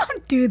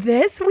don't do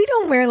this. We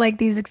don't wear like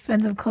these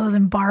expensive clothes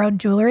and borrowed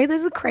jewelry.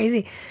 This is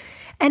crazy.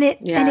 And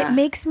it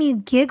makes me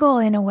giggle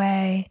in a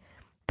way,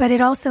 But it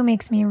also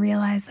makes me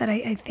realize that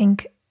I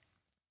think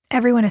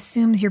everyone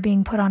assumes you're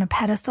being put on a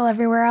pedestal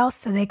everywhere else,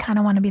 so they kind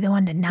of want to be the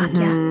one to knock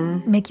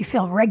you, make you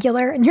feel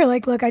regular. And you're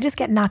like, look, I just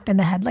get knocked in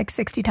the head like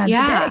 60 times a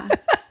day.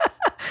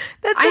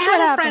 That's just I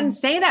had a friend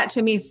say that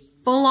to me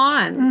full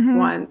on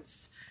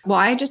once. Well,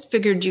 I just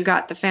figured you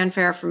got the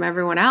fanfare from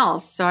everyone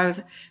else. So I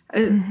was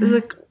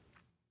like,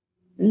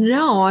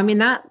 no, I mean,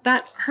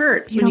 that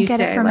hurts. You when don't you get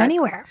say, it from like,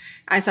 anywhere.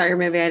 I saw your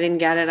movie. I didn't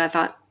get it. I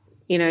thought,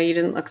 you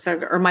didn't look so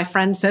good. Or my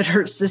friend said,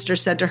 her sister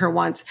said to her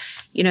once,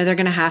 they're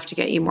going to have to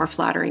get you more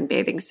flattering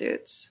bathing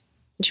suits.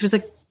 And she was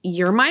like,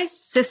 you're my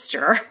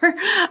sister.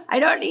 I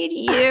don't need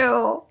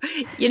you,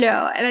 and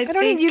I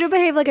don't need you to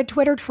behave like a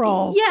Twitter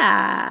troll.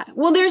 Yeah.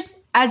 Well, there's,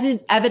 as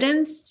is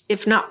evidenced,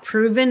 if not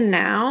proven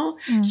now,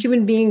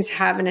 human beings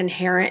have an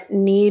inherent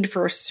need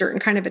for a certain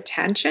kind of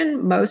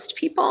attention. Most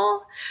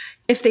people,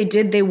 if they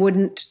did, they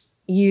wouldn't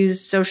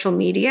use social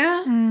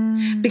media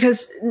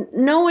because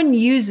no one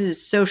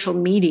uses social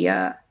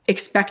media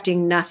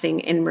expecting nothing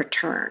in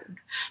return.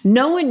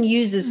 No one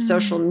uses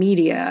social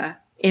media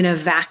in a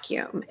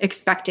vacuum,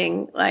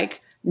 expecting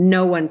like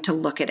no one to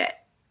look at it.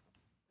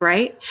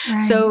 Right?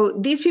 So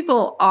these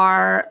people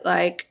are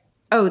like,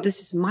 oh,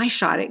 this is my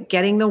shot at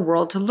getting the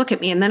world to look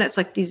at me. And then it's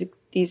like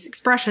these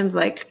expressions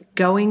like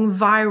going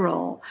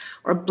viral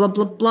or blah,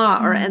 blah,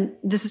 blah. And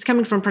this is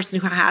coming from a person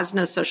who has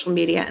no social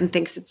media and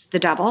thinks it's the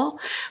devil.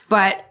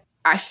 But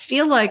I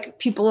feel like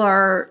people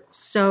are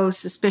so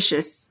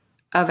suspicious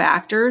of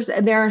actors.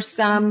 And there are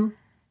some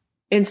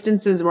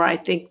instances where I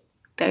think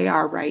they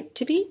are right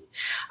to be.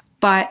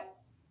 But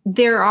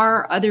there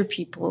are other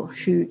people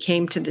who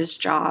came to this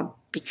job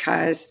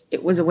because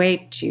it was a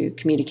way to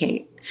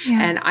communicate. Yeah.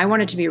 And I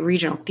wanted to be a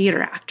regional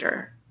theater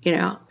actor.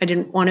 I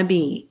didn't want to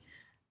be,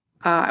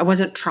 I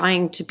wasn't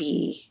trying to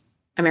be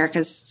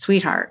America's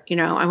sweetheart.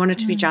 I wanted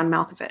to be John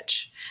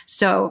Malkovich.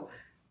 So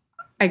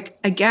I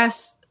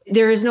guess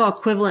there is no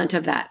equivalent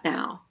of that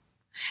now.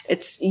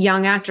 It's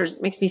young actors.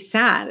 It makes me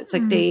sad. It's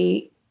like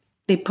they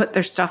put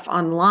their stuff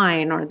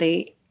online or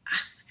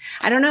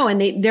I don't know.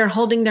 And they're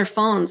holding their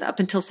phones up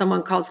until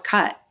someone calls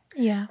cut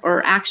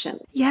or action.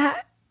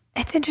 Yeah.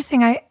 It's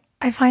interesting.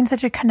 I find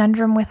such a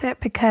conundrum with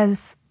it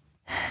because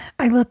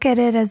I look at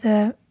it as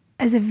a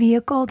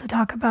vehicle to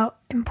talk about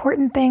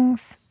important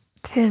things,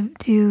 to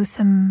do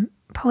some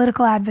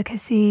political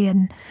advocacy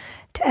and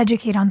to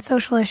educate on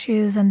social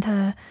issues and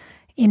to,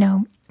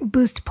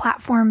 boost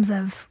platforms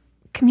of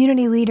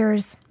community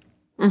leaders.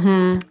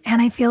 And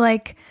I feel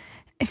like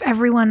if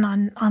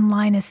everyone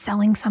online is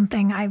selling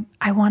something,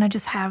 I want to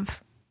just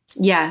have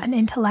an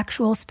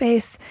intellectual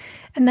space.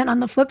 And then on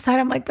the flip side,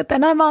 I'm like, but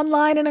then I'm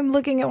online and I'm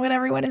looking at what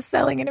everyone is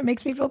selling and it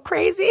makes me feel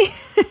crazy.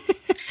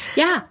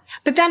 Yeah.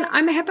 But then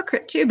I'm a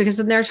hypocrite too, because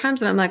then there are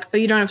times when I'm like, oh,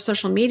 you don't have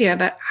social media,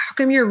 but how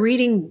come you're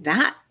reading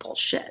that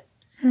bullshit?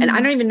 And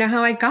I don't even know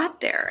how I got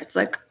there. It's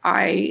like,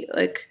 I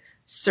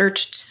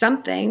searched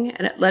something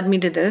and it led me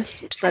to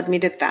this, which led me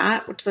to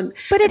that,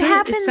 but it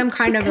happens. It's some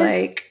kind of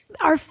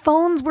our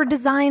phones were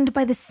designed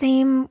by the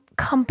same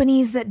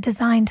companies that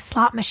designed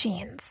slot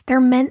machines.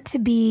 They're meant to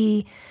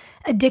be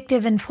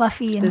addictive and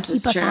fluffy and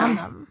keep us on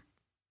them.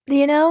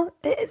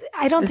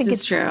 I don't think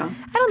it's true.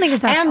 I don't think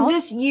it's our fault. And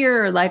this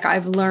year,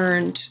 I've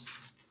learned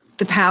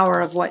the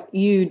power of what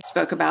you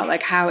spoke about,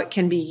 like how it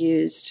can be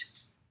used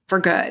for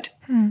good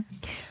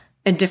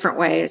in different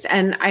ways.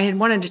 And I had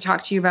wanted to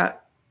talk to you about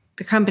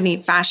the company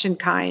Fashion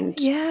Kind.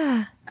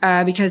 Yeah.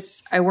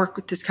 Because I work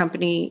with this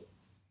company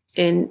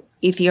in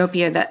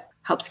Ethiopia that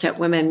helps get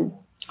women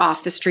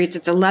off the streets.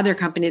 It's a leather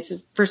company.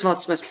 First of all,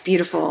 it's the most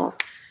beautiful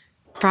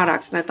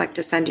products, and I'd like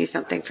to send you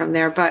something from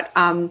there. But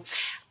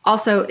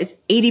also, it's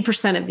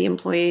 80% of the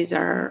employees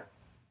are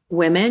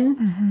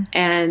women,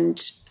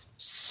 and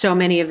so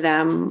many of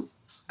them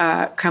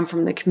come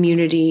from the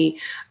community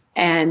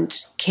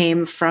and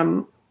came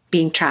from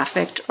being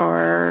trafficked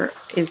or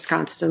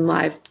ensconced in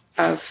life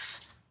of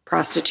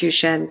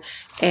prostitution,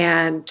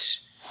 and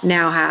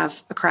now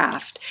have a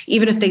craft.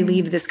 Even if they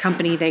leave this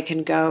company, they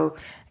can go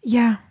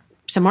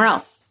somewhere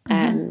else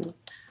and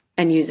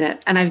use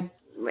it. And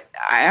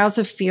I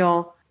also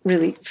feel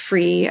really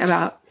free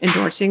about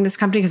endorsing this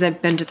company because I've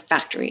been to the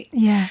factory.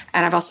 Yeah.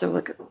 And I've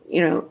also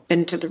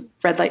been to the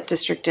red light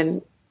district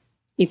in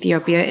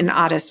Ethiopia, in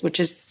Addis,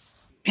 which is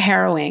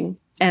harrowing.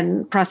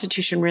 And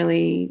prostitution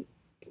really,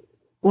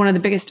 one of the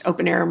biggest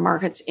open air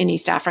markets in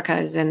East Africa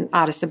is in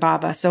Addis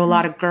Ababa. So a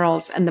lot of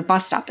girls, and the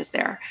bus stop is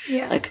there.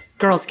 Yeah.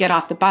 Girls get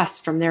off the bus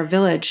from their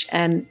village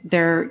and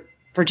their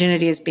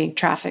virginity is being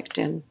trafficked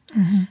in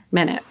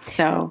minutes.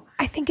 So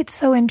I think it's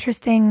so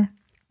interesting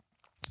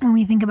when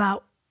we think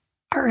about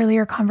our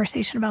earlier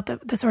conversation about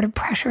the sort of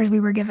pressures we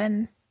were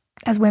given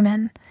as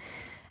women.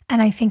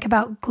 And I think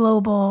about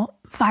global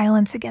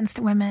violence against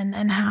women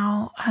and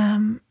how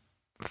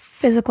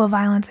physical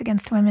violence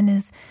against women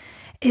is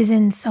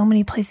in so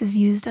many places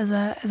used as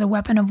a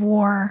weapon of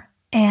war,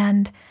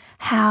 and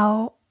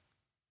how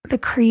the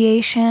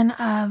creation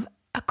of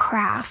a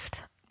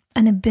craft,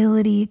 an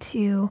ability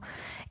to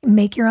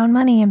make your own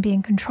money and be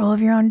in control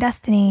of your own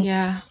destiny,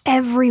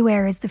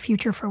 everywhere is the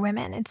future for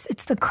women.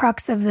 It's the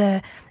crux of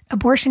the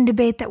abortion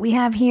debate that we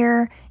have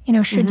here. You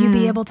know, should you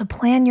be able to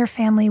plan your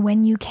family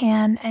when you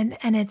can?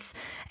 And it's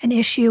an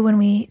issue when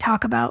we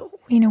talk about,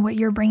 you know, what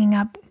you're bringing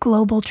up,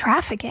 global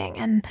trafficking.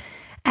 And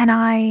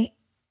I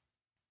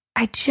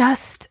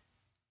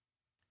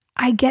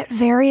get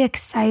very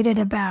excited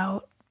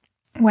about,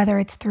 whether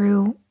it's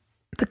through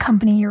the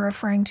company you're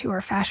referring to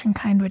or Fashion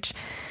Kind, which,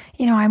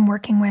 you know, I'm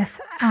working with,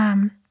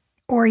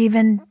 or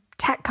even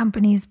tech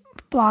companies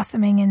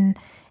blossoming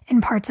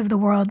in parts of the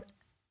world,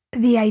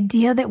 the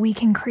idea that we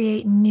can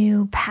create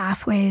new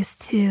pathways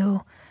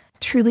to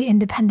truly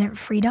independent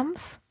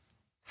freedoms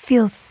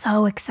feels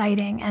so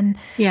exciting. And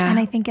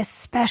I think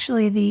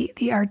especially the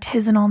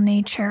artisanal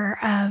nature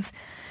of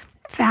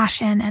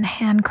fashion and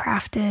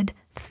handcrafted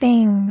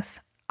things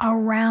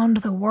around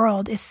the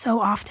world is so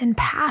often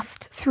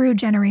passed through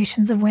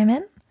generations of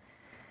women.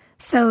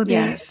 So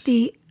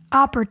the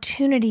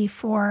opportunity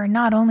for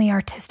not only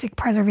artistic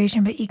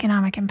preservation, but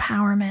economic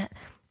empowerment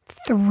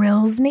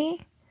thrills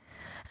me.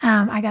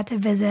 I got to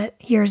visit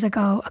years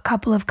ago a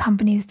couple of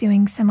companies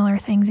doing similar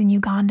things in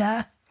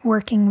Uganda,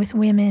 working with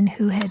women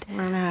who had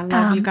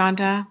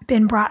Uganda.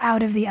 Been brought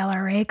out of the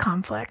LRA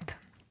conflict.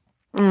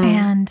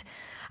 And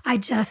I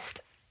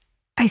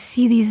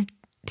see these,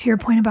 to your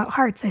point about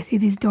hearts, I see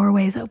these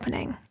doorways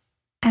opening.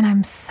 And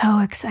I'm so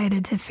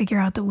excited to figure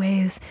out the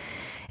ways,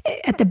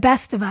 at the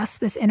best of us,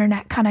 this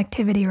internet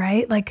connectivity,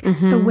 right? Like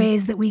the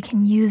ways that we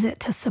can use it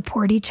to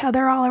support each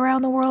other all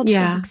around the world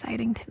feels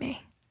exciting to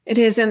me. It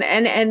is.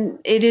 And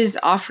it is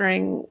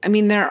offering, I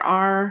mean,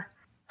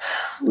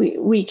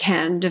 we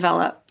can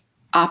develop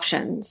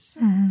options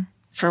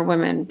for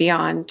women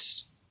beyond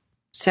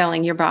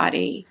selling your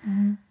body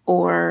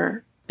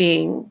or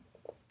being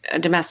a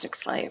domestic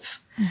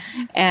slave.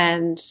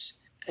 And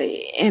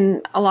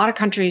in a lot of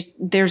countries,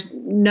 there's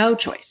no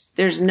choice.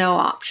 There's no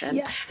option.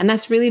 Yes. And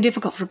that's really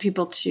difficult for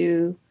people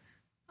to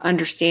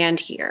understand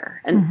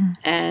here.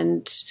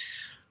 And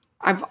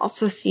I've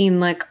also seen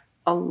like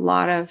a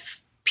lot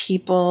of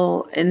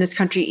people in this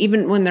country,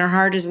 even when their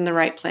heart is in the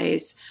right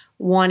place,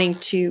 wanting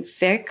to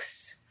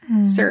fix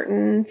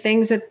certain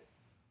things that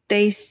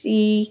they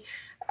see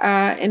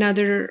in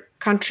other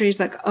countries,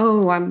 like,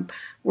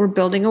 we're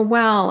building a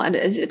well, and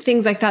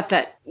things like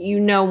that, you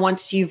know,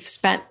 once you've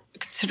spent a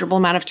considerable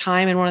amount of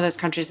time in one of those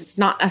countries, it's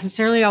not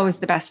necessarily always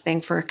the best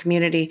thing for a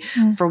community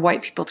for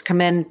white people to come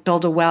in,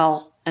 build a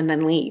well, and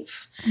then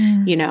leave,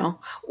 you know,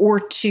 or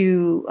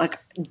to like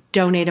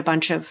donate a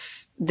bunch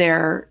of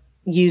their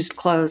used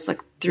clothes, like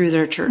through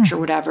their church or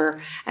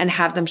whatever, and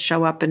have them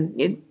show up.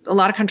 And a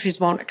lot of countries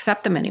won't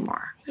accept them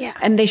anymore. Yeah.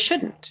 And they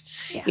shouldn't.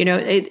 Yeah. You know,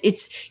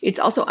 it's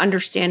also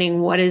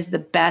understanding what is the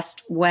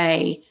best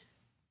way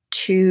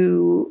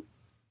to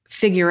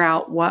figure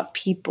out what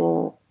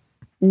people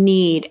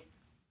need,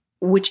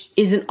 which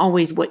isn't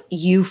always what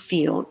you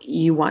feel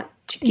you want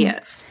to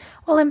give.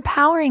 Well,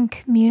 empowering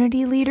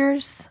community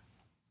leaders,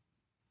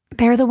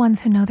 they're the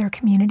ones who know their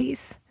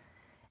communities.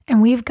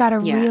 And we've got to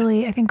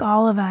really, I think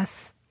all of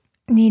us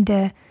need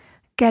to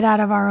get out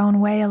of our own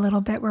way a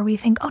little bit, where we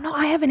think, oh no,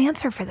 I have an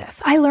answer for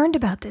this. I learned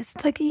about this.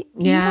 It's like, you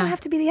don't have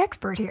to be the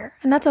expert here.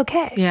 And that's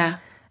okay. Yeah.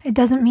 It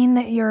doesn't mean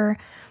that you're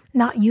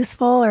not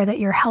useful or that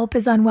your help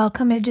is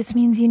unwelcome. It just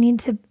means you need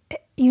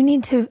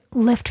to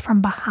lift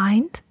from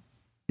behind,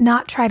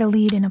 not try to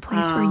lead in a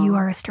place where you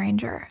are a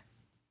stranger.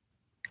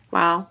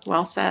 Wow.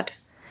 Well said.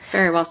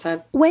 Very well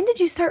said. When did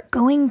you start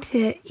going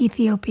to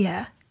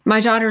Ethiopia?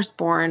 My daughter's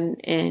born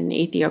in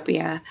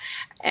Ethiopia,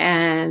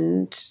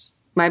 and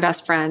my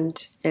best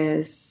friend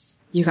is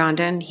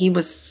Ugandan. He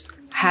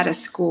has a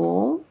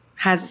school.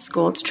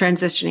 It's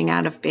transitioning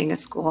out of being a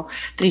school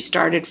that he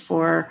started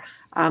for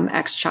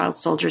ex-child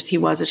soldiers. He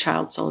was a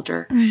child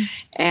soldier.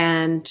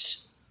 And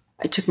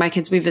I took my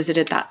kids. We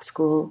visited that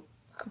school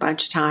a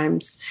bunch of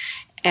times.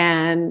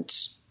 And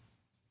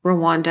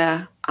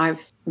Rwanda,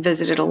 I've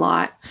visited a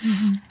lot.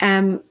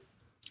 And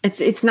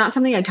it's not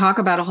something I talk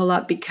about a whole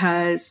lot,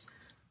 because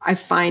I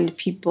find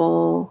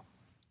people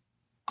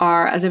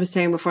are, as I was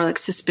saying before, like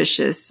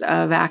suspicious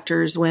of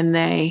actors when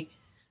they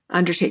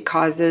undertake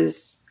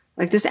causes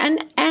like this,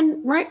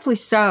 and rightfully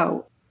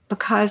so,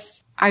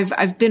 because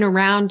I've been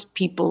around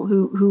people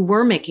who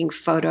were making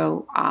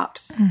photo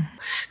ops,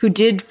 who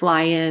did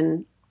fly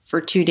in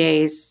for 2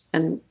 days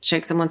and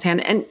shake someone's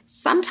hand, and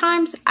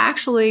sometimes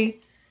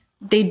actually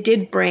they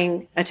did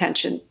bring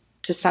attention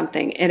to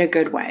something in a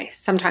good way.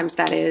 Sometimes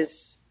that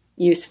is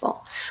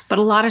useful, but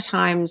a lot of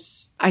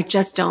times I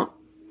just don't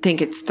think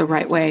it's the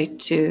right way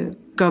to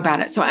go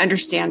about it. So I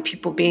understand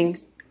people being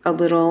a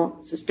little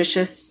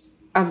suspicious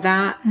of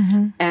that.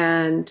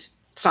 And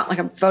it's not like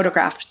I'm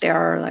photographed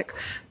there or like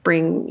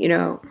bring,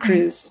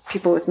 cruise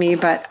people with me,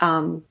 but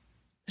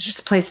it's just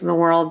a place in the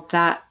world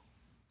that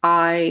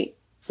I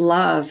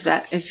love,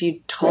 that if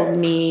you told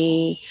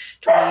me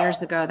 20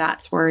 years ago,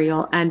 that's where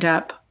you'll end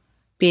up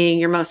being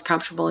your most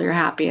comfortable, your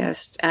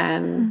happiest.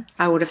 And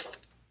it would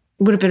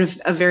have been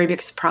a very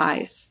big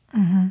surprise.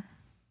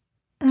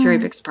 Very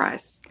big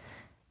surprise.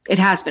 It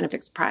has been a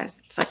big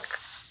surprise. It's like,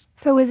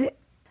 so is it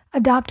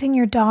adopting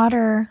your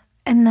daughter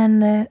and then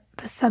the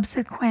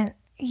subsequent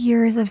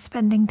years of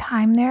spending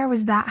time there,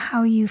 was that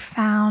how you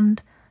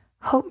found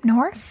Hope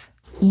North?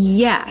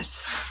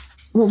 Yes.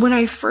 Well, when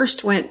I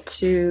first went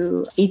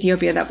to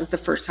Ethiopia, that was the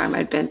first time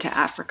I'd been to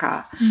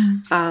Africa.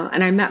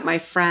 And I met my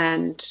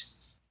friend.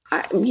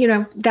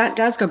 That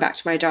does go back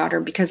to my daughter,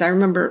 because I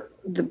remember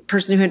the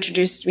person who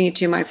introduced me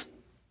to my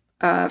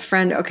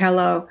friend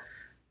Okello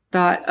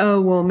thought, oh,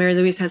 well, Mary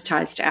Louise has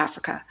ties to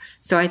Africa.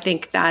 So I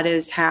think that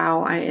is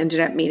how I ended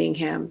up meeting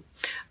him.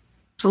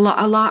 So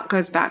a lot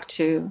goes back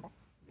to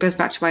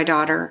my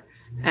daughter.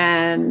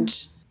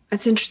 And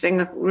it's interesting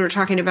that we were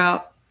talking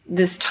about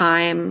this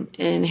time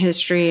in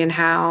history and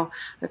how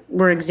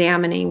we're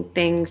examining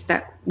things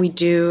that we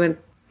do and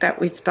that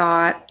we've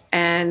thought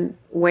and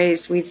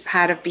ways we've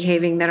had of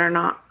behaving that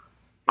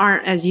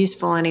aren't as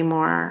useful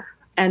anymore.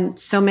 And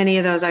so many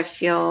of those I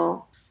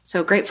feel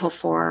so grateful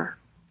for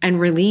and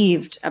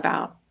relieved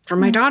about for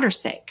my daughter's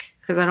sake,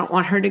 because I don't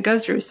want her to go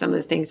through some of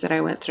the things that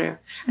I went through.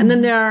 And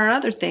then there are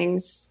other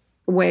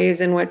ways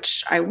in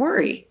which I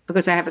worry,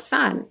 because I have a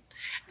son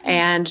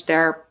and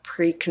there are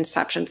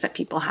preconceptions that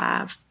people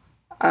have.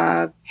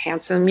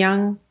 Handsome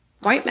young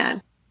white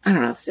man. I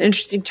don't know. It's an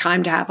interesting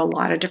time to have a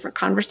lot of different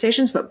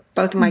conversations, but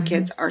both of my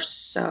kids are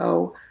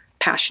so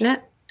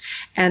passionate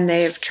and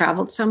they've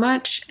traveled so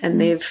much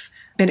and they've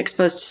been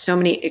exposed to so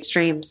many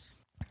extremes.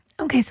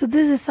 Okay, so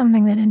this is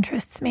something that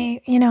interests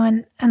me,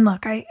 and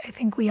look, I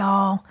think we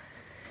all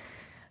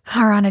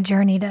are on a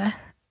journey to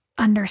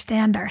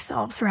understand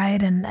ourselves,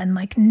 right? And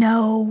like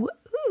know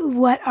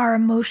what our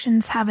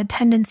emotions have a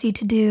tendency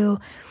to do.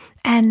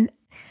 And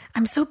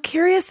I'm so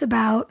curious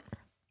about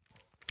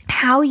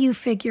how you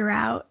figure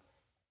out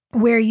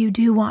where you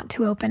do want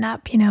to open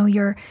up.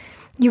 You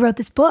wrote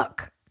this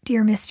book,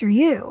 Dear Mr.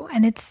 You,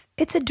 and it's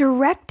a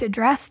direct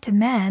address to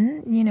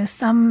men,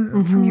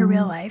 some from your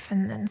real life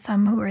and then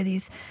some who are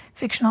these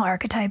fictional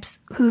archetypes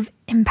who've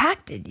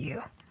impacted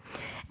you.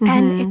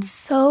 And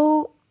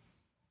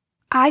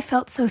I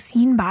felt so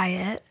seen by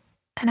it,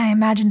 and I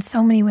imagine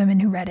so many women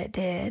who read it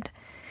did.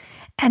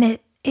 And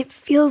it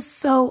feels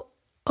so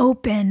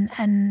open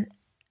and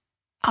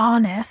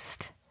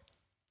honest.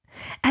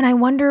 And I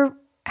wonder,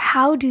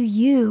 how do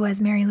you, as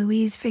Mary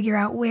Louise, figure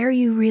out where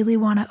you really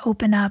want to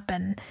open up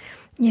and,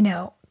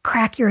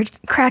 crack your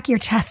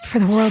chest for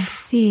the world to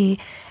see,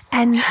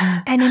 and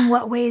in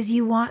what ways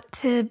you want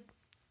to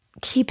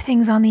keep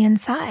things on the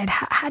inside?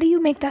 How do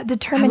you make that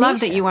determination? I love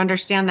that you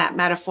understand that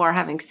metaphor,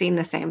 having seen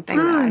the same thing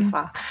that I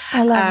saw.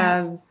 I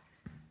love it.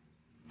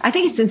 I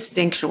think it's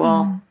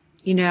instinctual.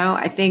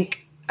 I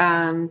think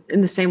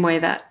in the same way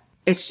that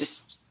it's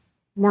just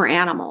we're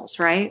animals,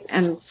 right?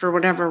 And for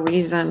whatever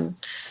reason,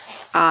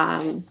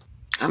 I'm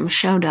a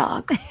show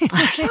dog. I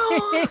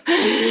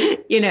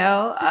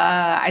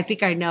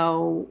think I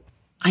know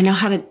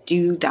how to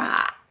do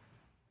that.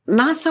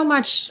 Not so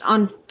much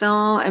on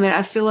film. I mean,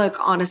 I feel like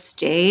on a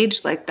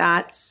stage, like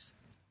that's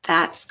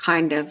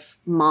kind of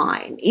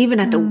mine. Even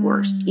at the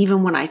worst,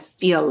 even when I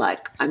feel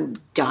like I'm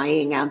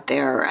dying out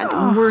there at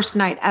the worst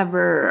night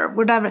ever or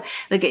whatever,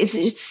 like it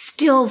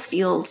still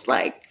feels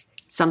like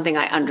something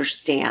I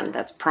understand,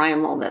 that's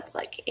primal, that's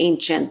like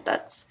ancient,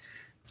 that's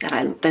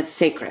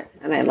sacred,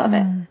 and I love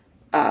it.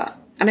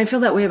 And I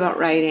feel that way about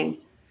writing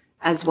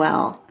as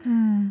well.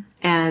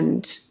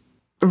 And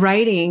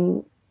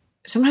writing,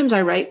 sometimes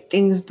I write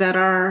things that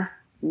are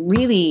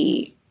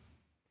really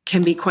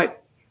can be quite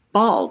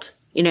bald,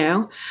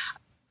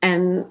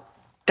 and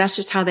that's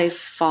just how they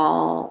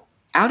fall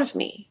out of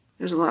me.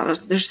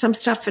 There's some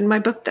stuff in my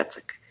book that's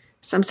like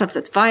some stuff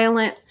that's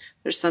violent.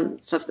 There's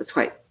some stuff that's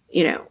quite,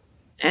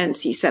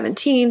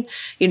 NC-17,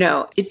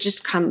 it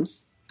just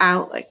comes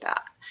out like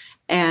that.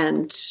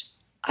 And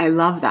I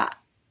love that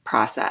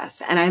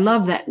process. And I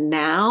love that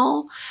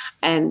now,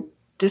 and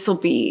this will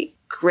be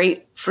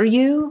great for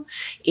you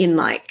in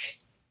like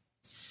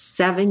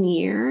 7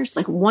 years.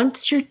 Like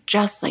once you're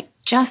just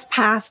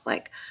past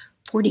like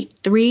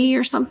 43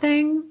 or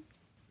something,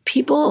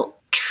 people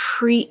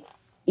treat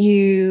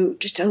you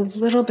just a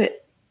little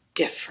bit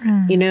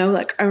different.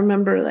 Like I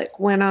remember like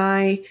when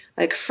I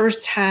like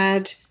first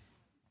had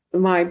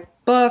my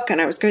book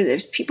and I was going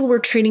to, people were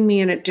treating me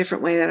in a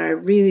different way that I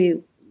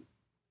really,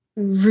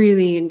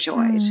 really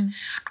enjoyed.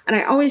 And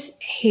I always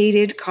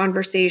hated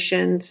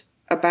conversations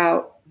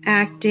about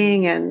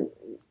acting and,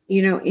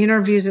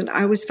 interviews. And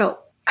I always felt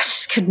I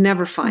just could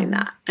never find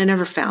that. I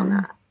never found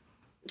that,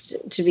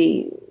 to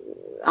be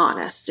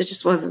honest. It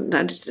just wasn't,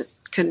 I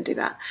just couldn't do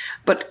that.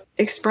 But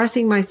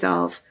expressing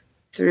myself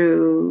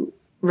through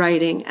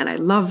writing, and I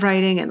love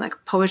writing, and like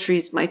poetry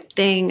is my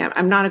thing.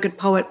 I'm not a good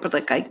poet, but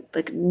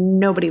like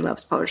nobody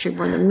loves poetry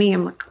more than me.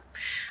 I'm like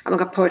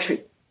a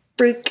poetry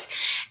freak,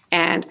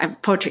 and I have a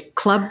poetry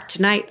club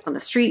tonight on the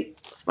street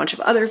with a bunch of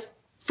other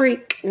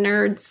freak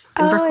nerds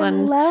in Brooklyn.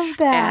 I love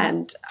that.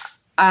 And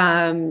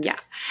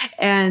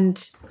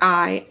and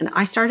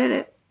I started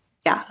it.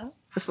 Yeah,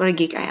 that's what a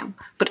geek I am.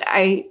 But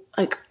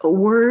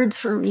words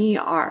for me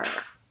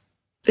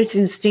it's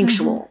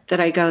instinctual that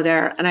I go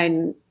there,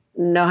 and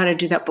know how to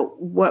do that.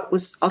 But what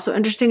was also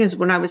interesting is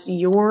when I was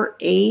your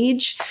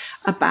age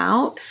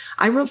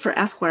I wrote for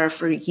Esquire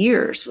for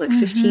years, like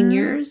 15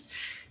 years.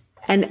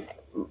 And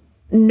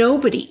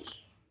nobody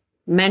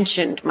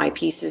mentioned my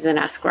pieces in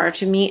Esquire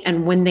to me.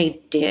 And when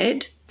they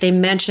did, they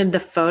mentioned the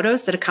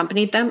photos that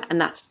accompanied them.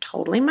 And that's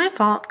totally my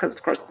fault. Because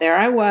of course, there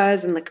I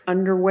was in like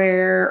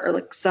underwear or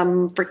like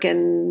some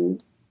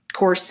freaking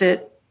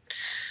corset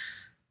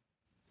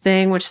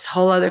thing, which is a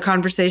whole other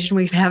conversation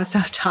we can have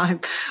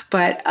sometime.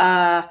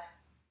 But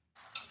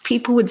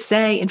people would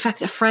say, in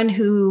fact, a friend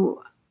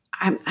who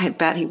I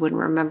bet he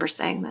wouldn't remember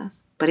saying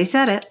this, but he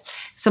said it.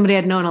 Somebody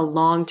I'd known a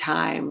long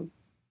time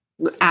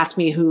asked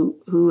me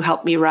who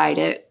helped me write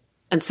it.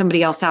 And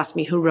somebody else asked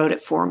me who wrote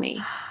it for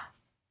me.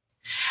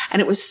 And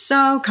it was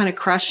so kind of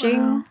crushing.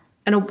 Wow.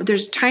 And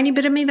there's a tiny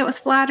bit of me that was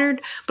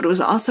flattered, but it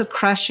was also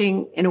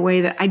crushing in a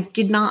way that I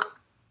did not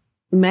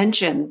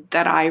mention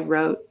that I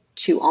wrote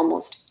to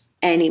almost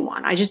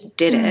anyone. I just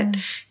did it,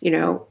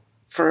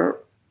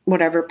 for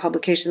whatever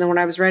publication. Then when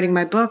I was writing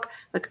my book,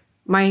 like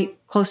my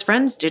close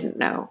friends didn't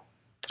know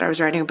that I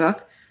was writing a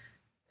book.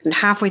 And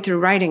halfway through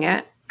writing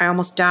it, I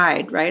almost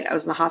died, right? I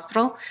was in the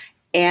hospital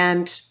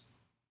and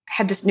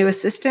had this new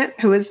assistant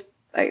who was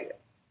like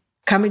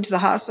coming to the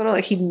hospital.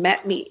 Like he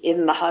met me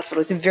in the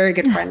hospital. He's a very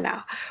good friend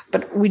now.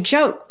 But we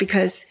joked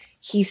because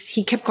he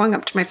kept going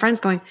up to my friends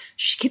going,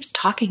 she keeps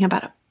talking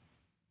about a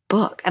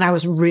book. And I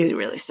was really,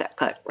 really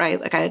sick, right?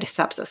 Like I had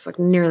sepsis, like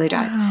nearly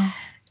died. Wow.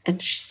 And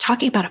she's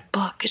talking about a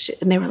book.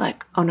 And they were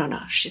like, oh,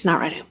 no, she's not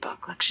writing a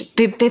book. Like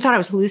they thought I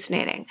was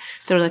hallucinating.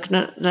 They were like,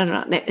 no.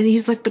 And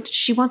he's like, but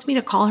she wants me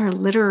to call her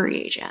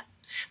literary agent.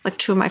 Like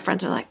two of my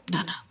friends are like,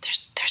 no,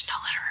 there's no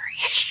literary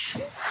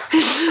agent.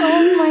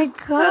 Oh my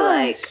God.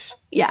 Like,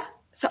 yeah.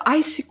 So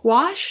I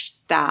squashed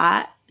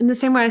that in the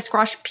same way I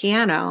squashed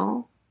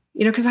piano,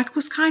 because I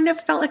was kind of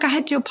felt like I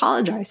had to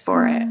apologize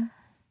for it,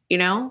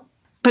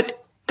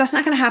 But that's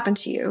not going to happen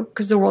to you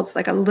because the world's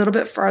like a little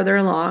bit farther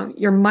along.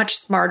 You're much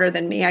smarter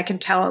than me. I can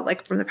tell it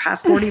like from the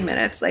past 40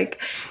 minutes,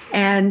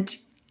 and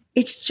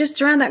it's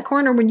just around that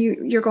corner when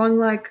you're going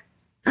like,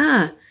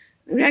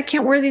 I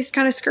can't wear these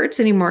kind of skirts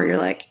anymore. You're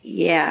like,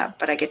 yeah,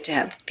 but I get to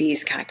have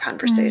these kind of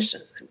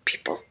conversations and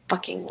people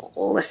fucking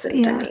will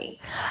listen to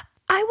me.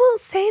 I will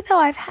say, though,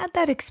 I've had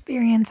that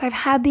experience. I've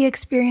had the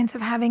experience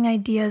of having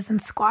ideas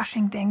and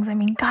squashing things. I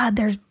mean, God,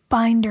 there's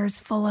binders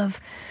full of,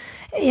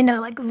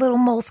 like little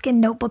Moleskine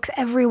notebooks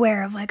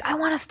everywhere of like, I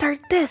want to start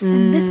this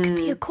and this could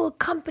be a cool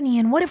company.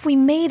 And what if we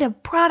made a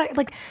product?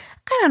 Like,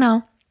 I don't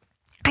know.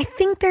 I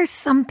think there's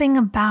something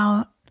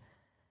about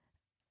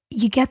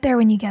you get there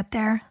when you get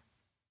there.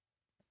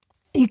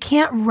 You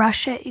can't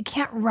rush it. You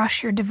can't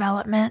rush your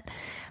development.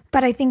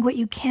 But I think what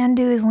you can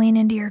do is lean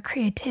into your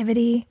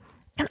creativity.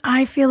 And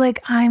I feel like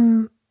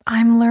I'm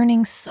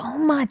learning so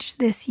much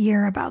this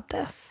year about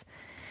this.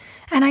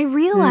 And I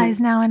realize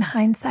now in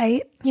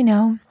hindsight,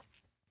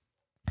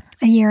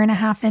 a year and a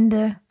half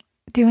into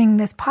doing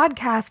this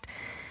podcast,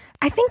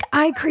 I think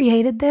I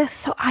created this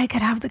so I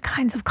could have the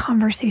kinds of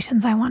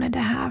conversations I wanted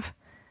to have.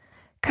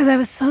 Because I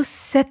was so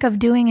sick of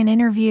doing an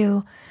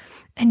interview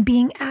and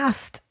being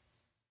asked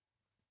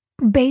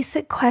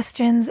basic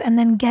questions and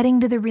then getting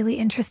to the really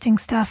interesting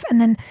stuff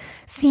and then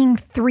seeing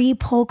 3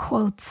 pull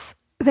quotes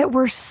that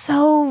were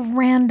so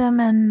random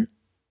and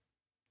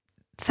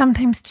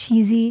sometimes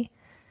cheesy.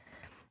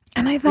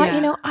 And I thought,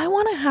 I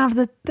want to have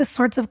the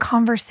sorts of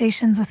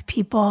conversations with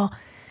people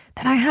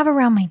that I have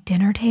around my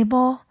dinner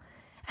table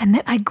and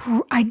that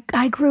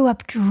I grew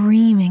up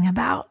dreaming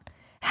about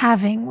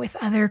having with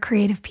other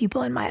creative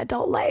people in my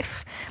adult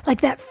life.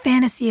 Like that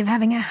fantasy of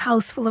having a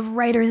house full of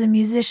writers and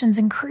musicians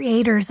and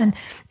creators and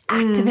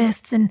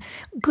activists and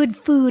good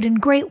food and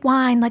great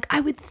wine. Like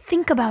I would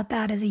think about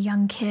that as a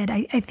young kid.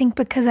 I think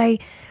because I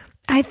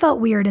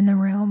felt weird in the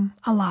room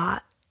a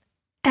lot.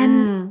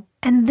 And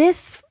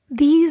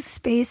these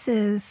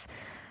spaces,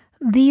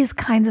 these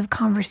kinds of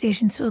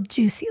conversations feel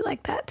juicy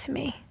like that to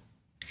me.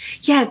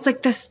 Yeah, it's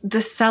like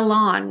the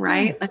salon,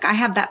 right? Like I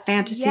have that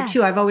fantasy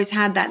too. I've always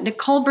had that.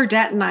 Nicole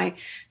Burdett and I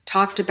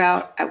talked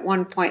about at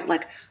one point,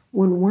 like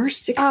when we're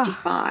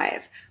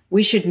 65,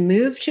 we should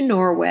move to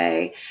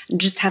Norway and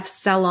just have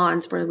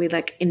salons where we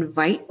like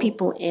invite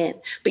people in.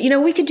 But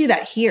we could do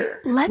that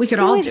here. We could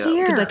all do it.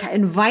 We could like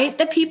invite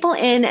the people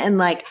in and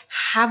like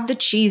have the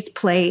cheese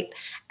plate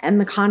and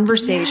the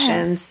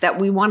conversations that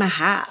we want to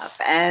have.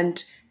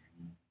 And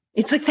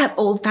it's like that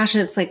old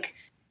fashioned, it's like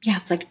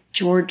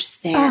George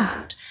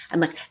Sand. And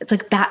like, it's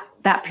like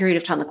that period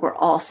of time, like we're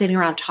all sitting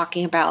around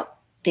talking about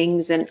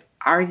things and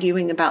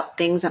arguing about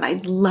things. And I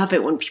love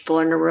it when people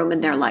are in a room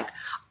and they're like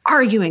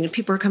arguing and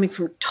people are coming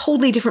from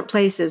totally different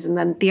places. And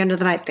then at the end of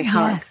the night, they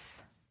hug.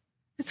 Yes.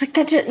 It's like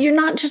that. You're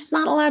not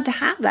allowed to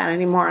have that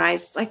anymore. And I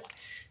was like,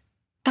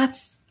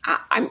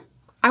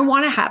 I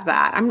want to have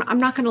that. I'm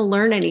not going to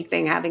learn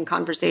anything having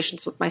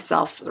conversations with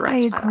myself for the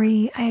rest of my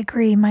life. I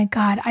agree. My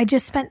God, I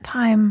just spent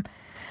time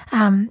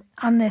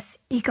on this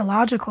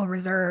ecological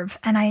reserve.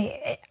 And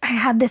I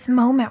had this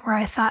moment where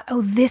I thought,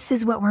 oh, this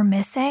is what we're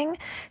missing.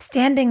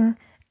 Standing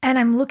And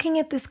I'm looking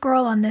at this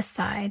girl on this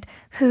side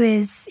who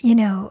is, you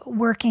know,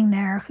 working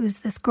there, who's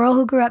this girl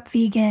who grew up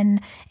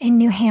vegan in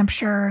New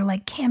Hampshire,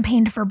 like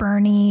campaigned for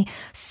Bernie,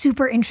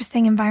 super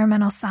interesting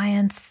environmental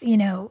science, you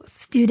know,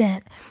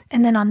 student.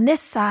 And then on this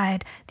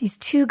side, these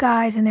two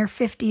guys in their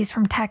 50s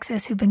from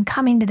Texas who've been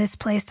coming to this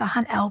place to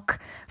hunt elk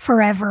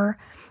forever.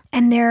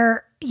 And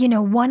they're, you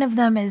know, one of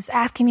them is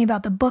asking me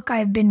about the book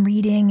I've been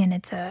reading, and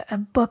it's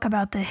a book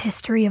about the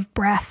history of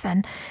breath.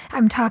 And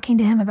I'm talking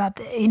to him about,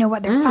 you know,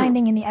 what they're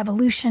finding in the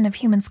evolution of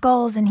human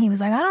skulls. And he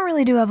was like, I don't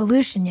really do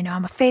evolution. You know,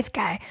 I'm a faith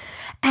guy.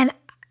 And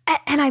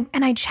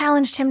I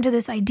challenged him to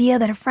this idea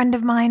that a friend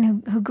of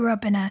mine who grew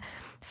up in a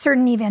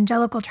certain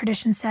evangelical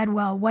tradition said,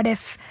 well, what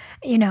if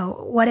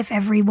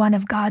every one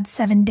of God's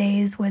 7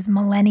 days was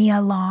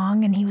millennia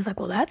long? And he was like,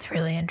 well, that's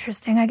really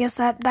interesting. I guess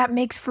that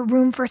makes for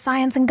room for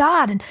science and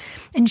God.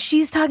 And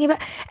she's talking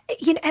about,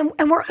 you know,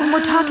 and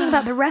we're talking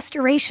about the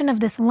restoration of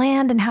this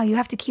land and how you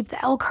have to keep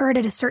the elk herd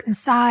at a certain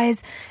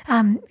size.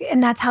 And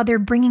that's how they're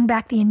bringing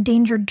back the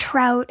endangered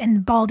trout, and the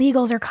bald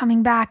eagles are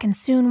coming back, and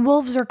soon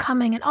wolves are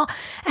coming and all.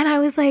 And I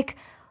was like,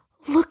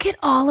 look at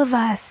all of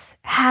us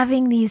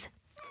having these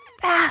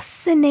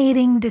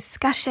fascinating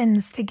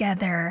discussions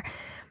together.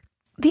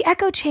 The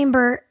echo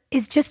chamber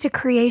is just a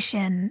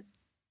creation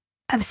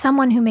of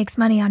someone who makes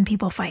money on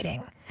people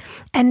fighting.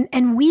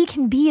 And we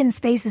can be in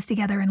spaces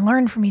together and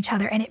learn from each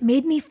other. And it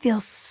made me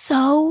feel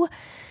so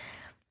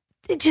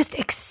just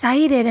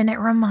excited. And it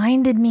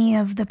reminded me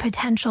of the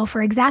potential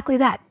for exactly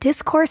that: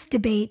 discourse,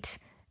 debate,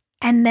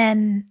 and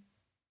then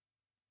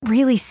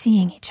really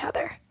seeing each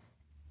other.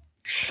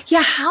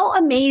 Yeah, how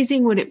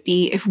amazing would it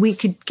be if we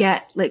could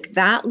get like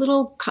that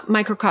little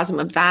microcosm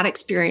of that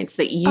experience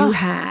that you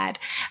had,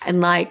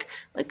 and like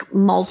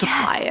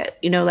multiply it,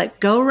 you know, like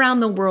go around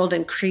the world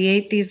and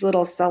create these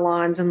little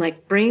salons and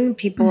like bring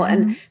people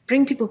and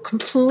bring people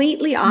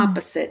completely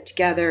opposite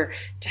together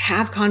to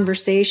have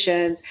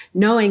conversations,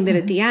 knowing that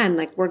at the end,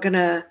 like we're going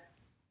to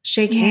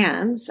shake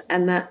hands,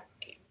 and that,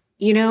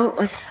 you know,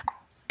 like.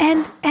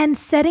 And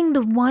setting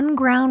the one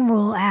ground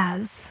rule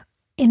as,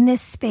 in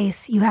this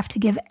space, you have to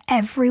give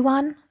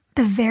everyone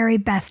the very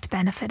best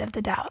benefit of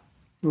the doubt.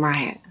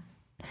 Right.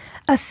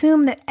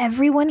 Assume that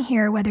everyone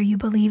here, whether you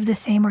believe the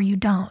same or you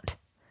don't,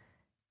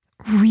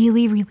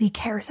 really, really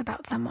cares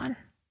about someone.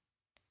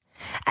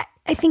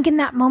 I think in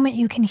that moment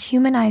you can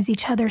humanize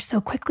each other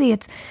so quickly.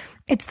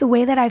 It's the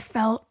way that I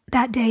felt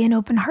that day in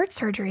open heart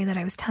surgery that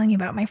I was telling you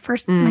about, my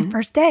first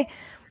day.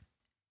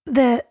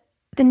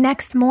 The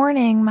next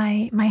morning,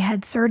 my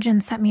head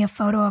surgeon sent me a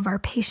photo of our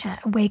patient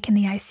awake in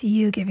the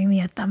ICU, giving me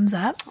a thumbs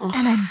up,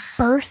 and I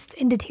burst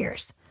into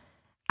tears.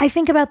 I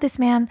think about this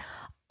man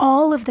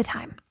all of the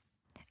time.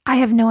 I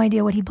have no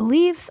idea what he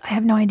believes. I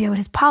have no idea what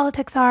his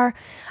politics are.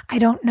 I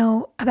don't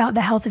know about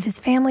the health of his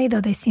family, though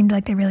they seemed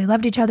like they really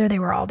loved each other. They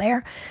were all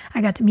there.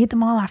 I got to meet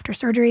them all after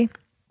surgery.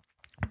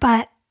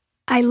 But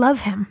I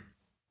love him.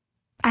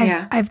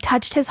 I've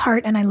touched his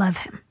heart, and I love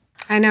him.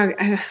 I know.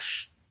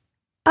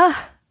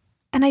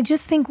 And I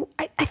just think,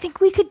 I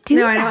think we could do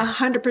that. No, I know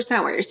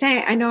 100% what you're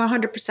saying. I know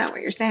 100%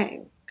 what you're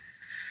saying.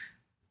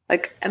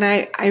 Like, and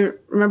I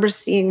remember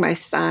seeing my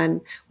son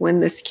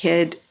when this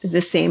kid,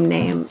 the same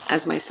name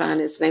as my son,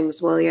 his name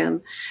was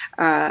William,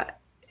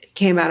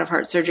 came out of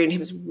heart surgery, and he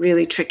was a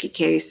really tricky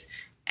case.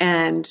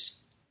 And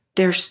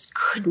there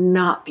could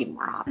not be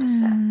more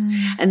opposite.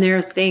 And there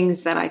are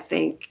things that I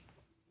think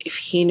if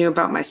he knew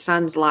about my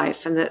son's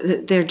life, and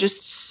they're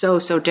just so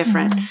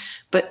different,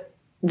 but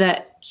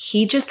that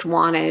he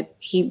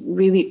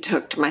really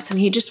took to my son.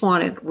 He just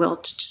wanted Will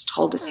to just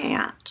hold his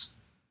hand,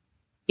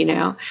 you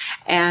know,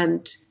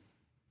 and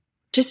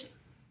just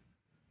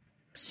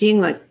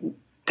seeing like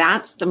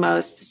that's the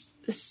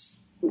most,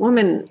 this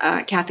woman,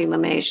 Kathy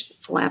LeMay, she's a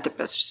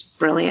philanthropist, she's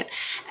brilliant.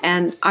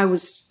 And I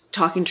was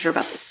talking to her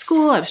about the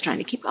school. I was trying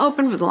to keep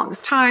open for the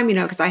longest time, you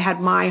know, because I had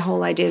my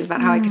whole ideas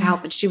about how I could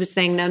help. And she was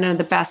saying, no,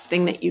 the best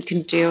thing that you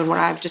can do, and what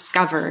I've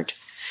discovered,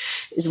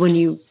 is when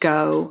you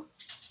go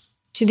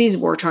to these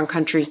war-torn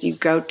countries, you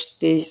go to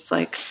these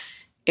like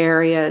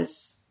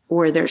areas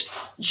where there's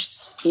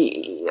just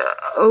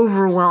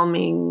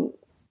overwhelming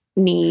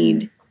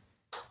need,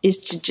 is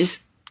to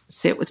just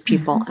sit with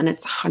people. And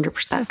it's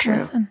 100% true.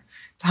 Listen.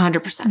 It's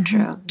 100%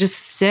 true. Just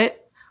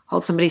sit,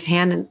 hold somebody's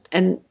hand.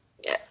 And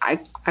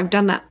I've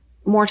done that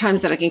more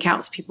times than I can count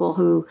with people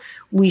who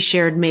we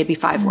shared maybe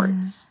 5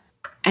 words.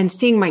 And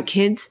seeing my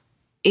kids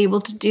able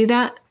to do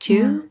that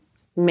too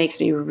makes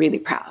me really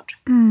proud.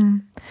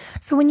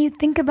 So when you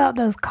think about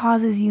those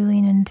causes you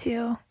lean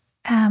into,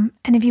 and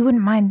if you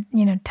wouldn't mind,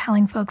 you know,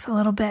 telling folks a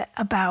little bit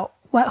about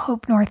what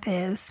Hope North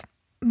is,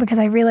 because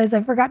I realized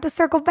I forgot to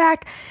circle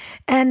back,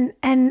 and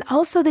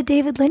also the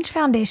David Lynch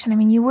Foundation. I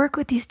mean, you work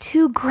with these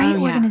 2 great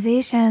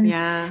organizations.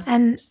 Yeah.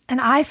 And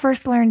I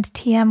first learned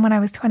TM when I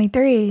was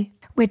 23,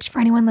 which for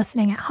anyone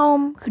listening at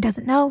home who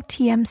doesn't know,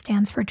 TM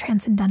stands for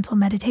Transcendental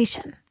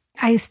Meditation.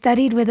 I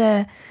studied with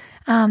a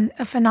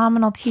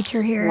phenomenal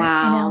teacher here in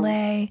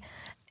LA.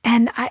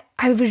 And I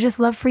would just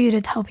love for you to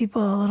tell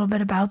people a little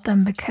bit about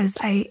them, because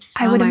I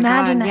would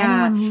imagine that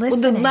anyone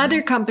listening. Well, the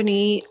leather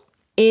company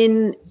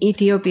in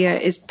Ethiopia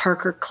is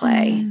Parker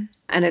Clay,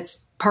 and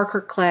it's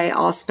Parker Clay,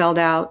 all spelled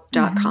out,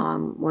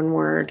 .com, one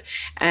word.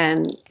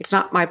 And it's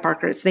not my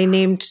Parker. They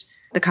named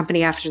the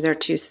company after their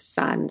two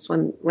sons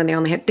when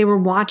they were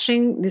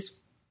watching this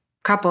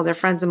couple, they're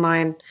friends of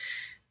mine,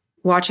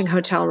 watching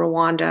Hotel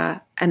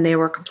Rwanda, and they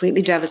were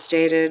completely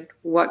devastated.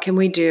 What can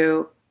we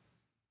do?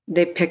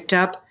 They picked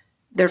up,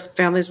 their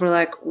families were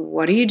like,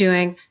 what are you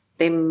doing?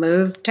 They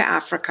moved to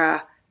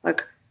Africa,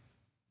 like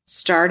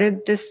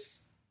started this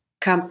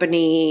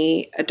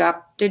company,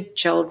 adopted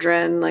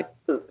children, like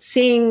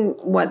seeing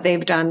what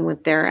they've done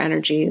with their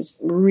energy is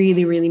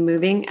really, really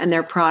moving. And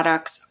their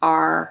products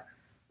are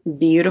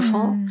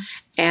beautiful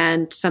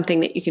and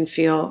something that you can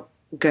feel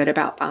good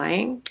about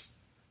buying.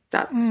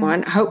 That's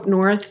one. Hope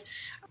North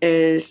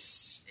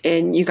is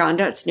in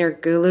Uganda. It's near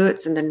Gulu.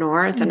 It's in the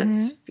north, and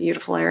it's a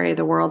beautiful area of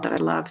the world that I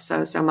love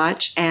so, so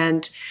much.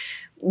 And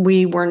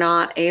we were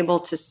not able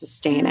to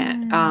sustain it.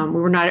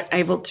 We were not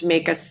able to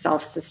make a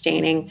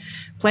self-sustaining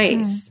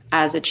place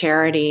as a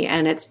charity.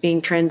 And it's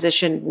being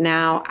transitioned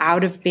now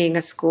out of being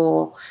a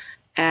school.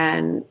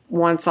 And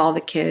once all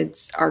the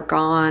kids are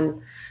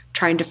gone,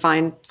 trying to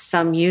find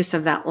some use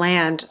of that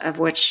land, of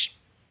which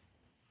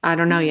I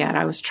don't know yet.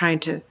 I was trying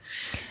to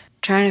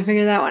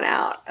figure that one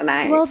out. And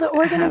the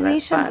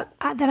organizations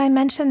that I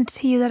mentioned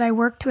to you that I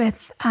worked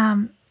with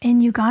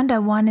in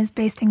Uganda, one is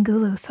based in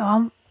Gulu.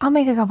 So I'll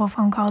make a couple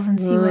phone calls and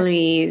see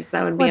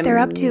that would be what they're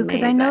up to,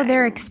 because I know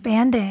they're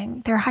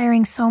expanding. They're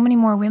hiring so many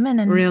more women,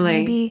 and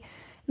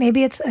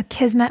maybe it's a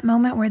kismet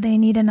moment where they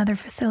need another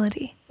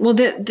facility. Well,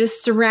 the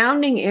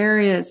surrounding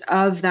areas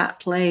of that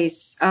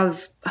place,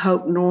 of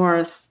Hope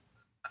North,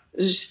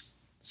 is just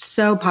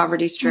so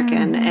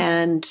poverty-stricken,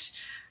 and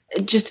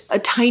just a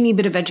tiny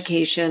bit of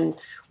education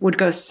would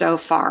go so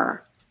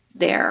far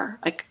there.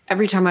 Like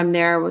every time I'm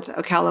there with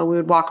Okello, we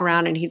would walk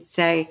around and he'd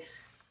say,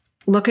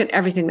 look at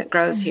everything that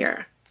grows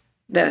here.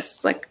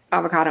 This, like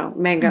avocado,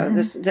 mango,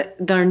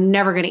 they're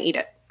never going to eat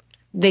it.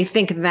 They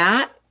think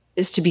that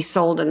is to be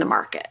sold in the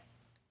market.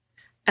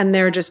 And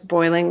they're just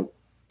boiling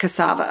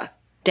cassava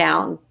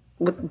down,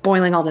 with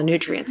boiling all the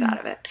nutrients out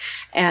of it.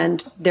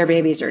 And their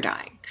babies are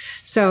dying.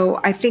 So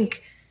I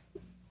think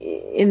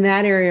in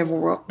that area of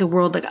the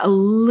world, like a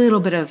little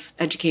bit of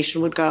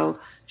education would go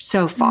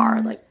so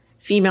far, like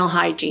female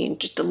hygiene,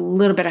 just a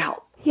little bit of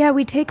help. Yeah,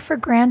 we take for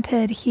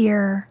granted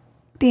here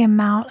the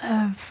amount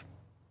of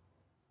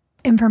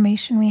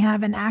information we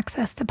have and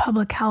access to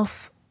public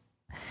health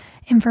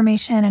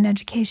information and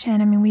education.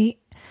 I mean,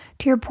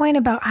 to your point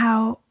about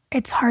how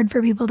it's hard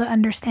for people to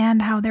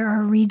understand how there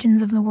are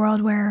regions of the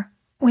world where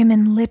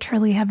women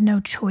literally have no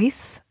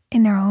choice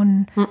in their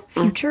own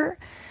future.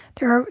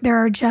 There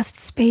are just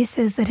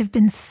spaces that have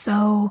been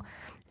so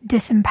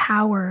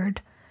disempowered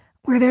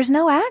where there's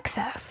no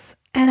access.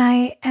 And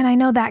I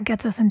know that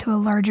gets us into a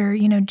larger,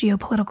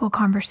 geopolitical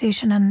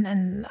conversation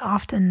and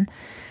often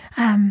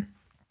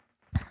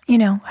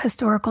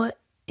historical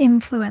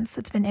influence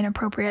that's been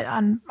inappropriate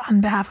on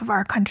behalf of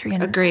our country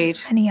and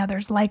many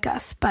others like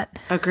us. But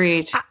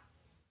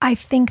I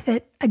think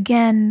that,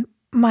 again,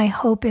 my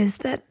hope is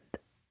that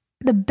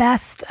the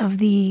best of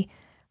the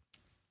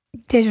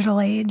digital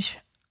age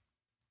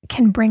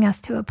can bring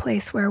us to a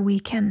place where we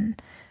can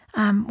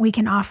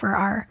offer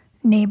our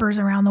neighbors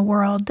around the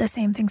world the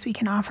same things we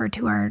can offer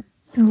to our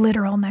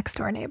literal next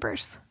door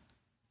neighbors.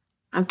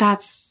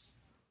 That's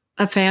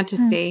a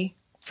fantasy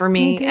for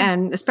me,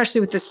 and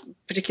especially with this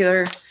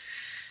particular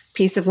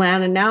piece of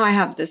land. And now I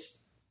have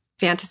this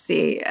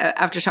fantasy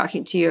after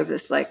talking to you of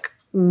this like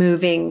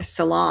moving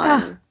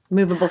salon,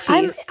 movable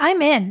feast.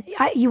 I'm in.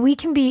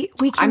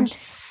 I'm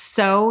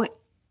so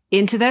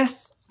into this.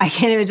 I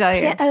can't even tell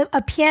you.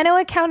 A piano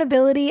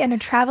accountability and a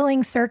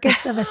traveling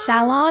circus of a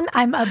salon.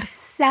 I'm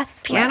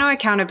obsessed with. Piano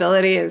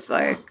accountability is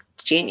like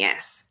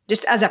genius.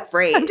 Just as a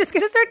phrase. I'm just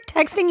going to start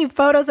texting you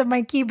photos of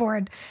my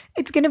keyboard.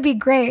 It's going to be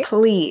great.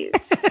 Please.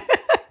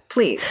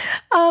 Please.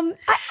 No,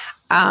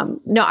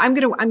 I'm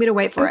going to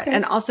wait for it.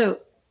 And also,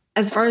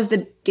 as far as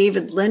the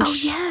David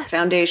Lynch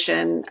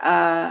Foundation,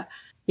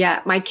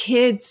 my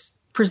kids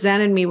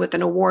presented me with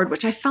an award,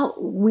 which I felt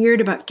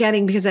weird about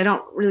getting because I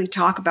don't really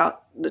talk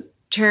about the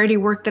charity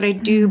work that I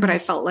do, but I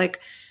felt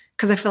like,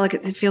 because I feel like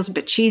it feels a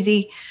bit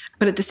cheesy,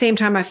 but at the same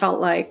time, I felt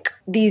like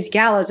these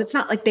galas, it's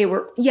not like they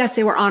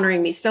were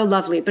honoring me so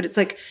lovely, but it's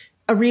like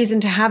a reason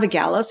to have a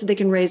gala so they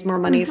can raise more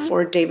money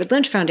for David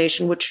Lynch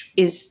Foundation, which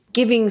is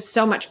giving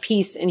so much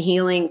peace and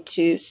healing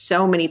to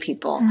so many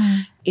people,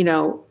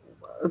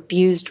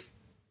 abused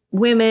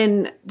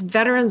women,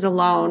 veterans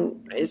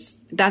alone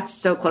that's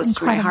so close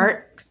to my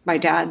heart. My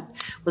dad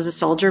was a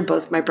soldier.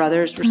 Both my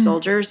brothers were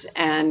soldiers,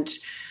 and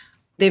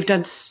they've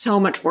done so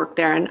much work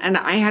there. And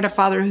I had a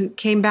father who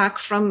came back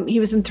he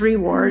was in 3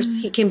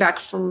 wars. He came back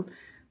from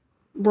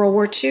World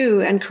War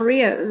II and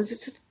Korea.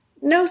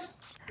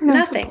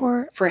 Nothing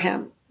support for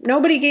him.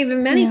 Nobody gave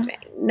him anything,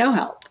 no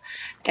help.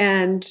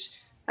 And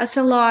that's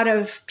a lot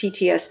of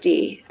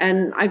PTSD.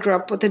 And I grew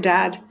up with a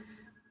dad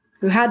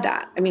who had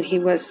that. I mean, he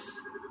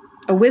was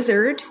a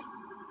wizard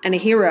and a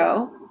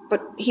hero,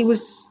 but he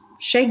was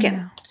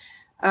shaken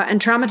and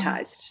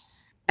traumatized.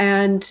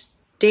 And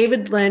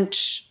David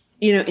Lynch,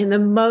 you know, in the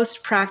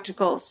most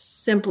practical,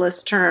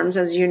 simplest terms,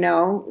 as you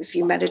know, if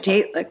you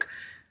meditate, like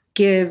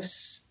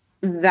gives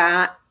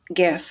that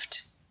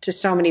gift to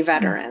so many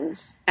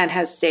veterans and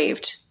has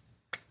saved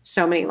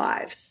so many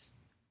lives.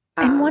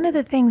 And one of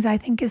the things I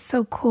think is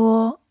so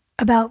cool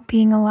about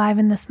being alive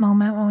in this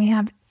moment when we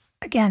have,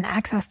 again,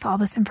 access to all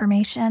this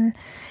information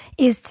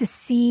is to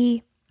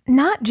see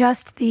not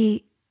just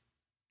the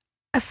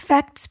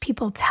effects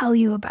people tell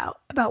you about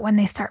when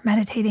they start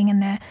meditating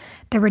and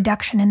the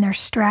reduction in their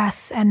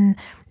stress and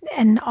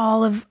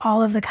all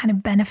of the kind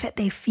of benefit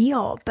they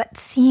feel, but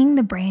seeing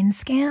the brain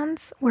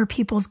scans where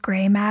people's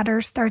gray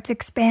matter starts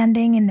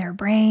expanding in their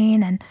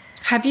brain. And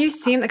have you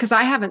seen that? Because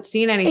I haven't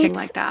seen anything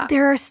like that.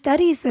 There are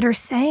studies that are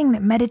saying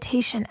that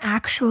meditation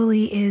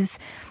actually is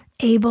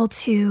able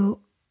to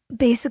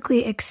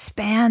basically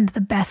expand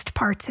the best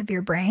parts of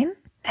your brain.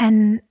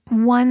 And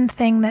one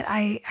thing that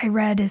I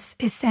read is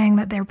saying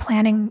that they're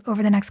planning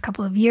over the next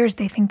couple of years,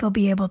 they think they'll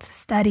be able to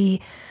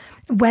study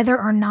whether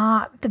or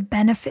not the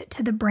benefit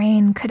to the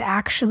brain could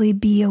actually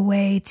be a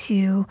way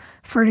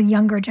for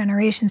younger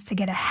generations to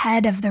get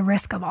ahead of the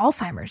risk of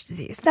Alzheimer's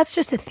disease. That's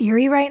just a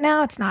theory right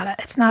now. It's not a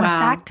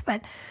fact,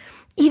 but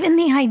even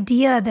the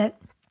idea that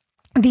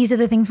these are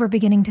the things we're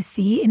beginning to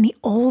see in the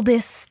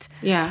oldest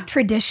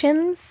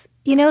traditions,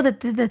 you know, that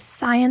the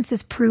science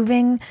is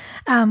proving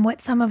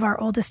what some of our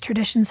oldest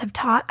traditions have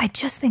taught, I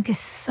just think is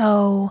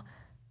so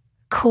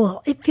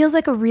cool. It feels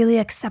like a really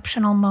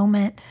exceptional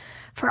moment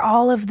for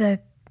all of the,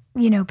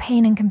 you know,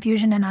 pain and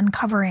confusion and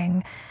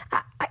uncovering.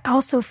 I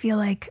also feel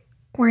like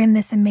we're in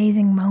this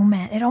amazing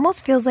moment. It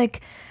almost feels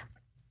like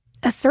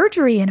a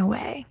surgery in a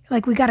way.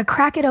 Like we got to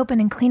crack it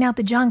open and clean out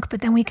the junk, but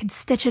then we could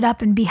stitch it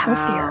up and be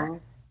healthier. Wow.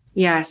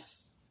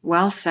 Yes.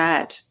 Well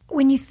said.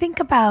 When you think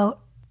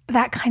about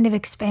that kind of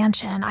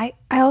expansion, I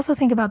also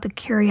think about the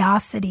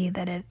curiosity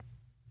that it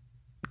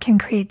can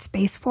create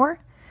space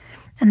for.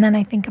 And then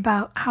I think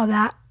about how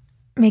that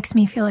makes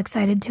me feel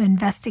excited to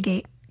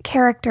investigate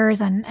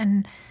characters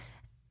and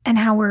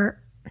how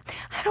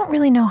I don't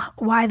really know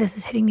why this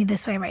is hitting me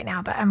this way right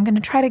now, but I'm going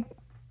to try to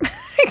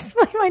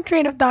explain my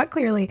train of thought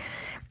clearly.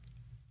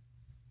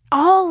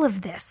 All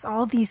of this,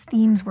 all these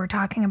themes we're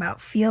talking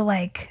about feel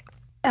like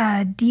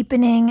a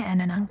deepening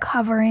and an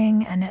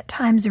uncovering and at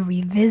times a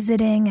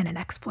revisiting and an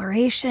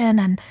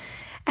exploration.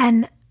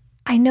 And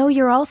I know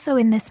you're also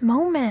in this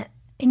moment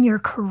in your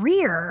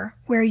career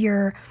where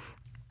you're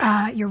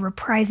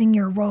reprising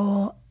your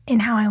role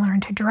in How I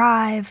Learned to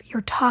Drive.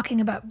 You're talking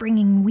about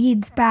bringing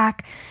weeds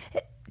back.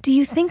 Do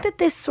you think that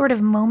this sort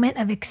of moment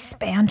of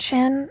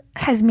expansion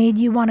has made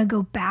you want to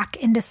go back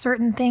into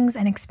certain things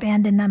and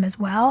expand in them as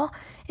well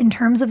in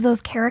terms of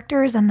those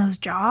characters and those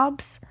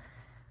jobs?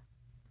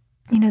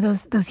 You know,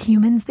 those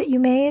humans that you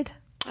made?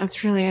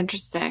 That's really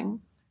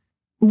interesting.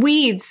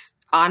 Weeds,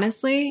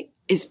 honestly,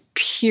 is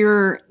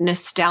pure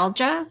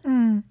nostalgia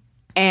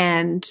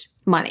and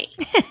money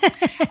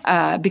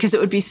because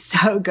it would be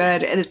so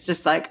good. And it's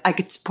just like, I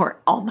could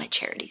support all my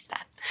charities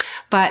then.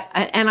 But,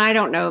 and I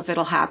don't know if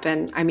it'll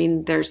happen. I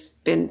mean, there's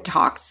been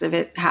talks of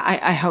it.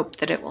 I hope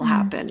that it will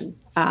happen.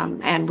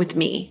 And with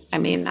me, I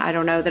mean, I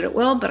don't know that it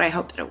will, but I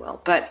hope that it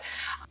will. But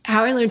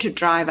How I Learned to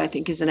Drive, I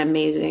think, is an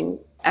amazing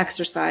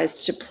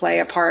exercise to play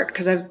a part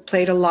because I've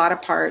played a lot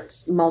of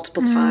parts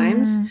multiple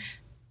times.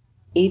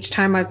 Each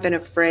time I've been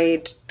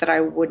afraid that I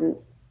would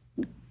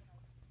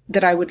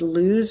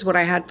lose what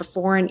I had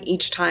before, and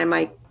each time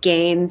I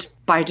gained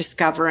by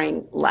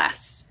discovering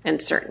less in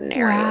certain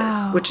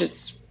areas, which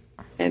is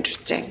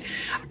interesting.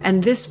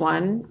 And this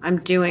one I'm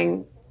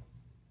doing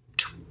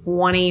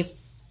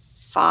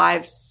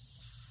 25,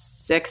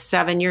 6,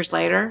 7 years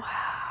later.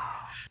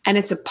 And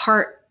it's a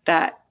part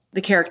that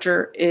the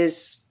character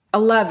is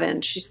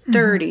 11, she's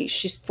 30,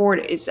 she's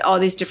 40. It's all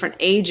these different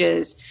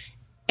ages.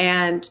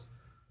 And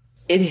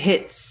it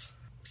hits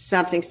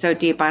something so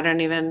deep, I don't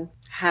even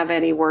have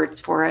any words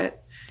for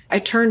it. I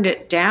turned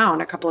it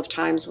down a couple of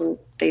times when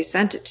they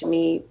sent it to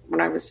me when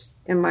I was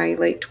in my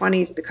late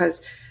 20s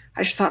because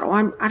I just thought,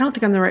 I don't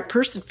think I'm the right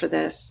person for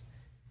this.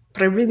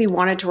 But I really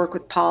wanted to work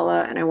with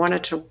Paula and I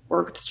wanted to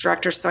work with this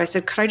director. So I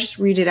said, could I just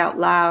read it out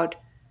loud?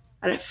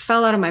 And it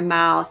fell out of my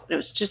mouth. And it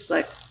was just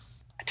like,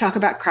 talk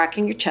about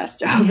cracking your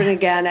chest open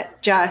again. It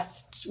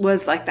just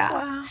was like that.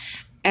 Wow.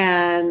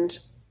 And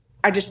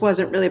I just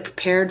wasn't really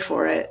prepared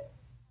for it.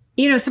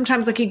 You know,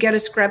 sometimes like you get a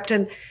script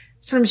and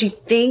sometimes you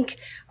think,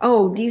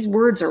 oh, these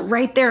words are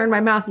right there in my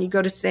mouth. And you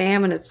go to say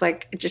them and it's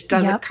like, it just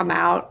doesn't come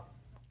out.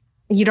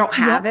 You don't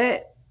have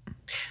it.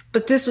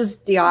 But this was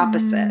the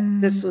opposite.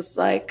 This was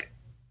like,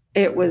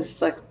 it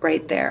was like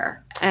right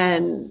there.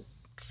 And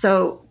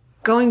so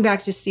going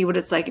back to see what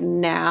it's like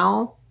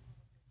now,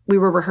 we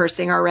were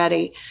rehearsing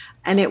already.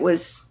 And it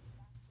was,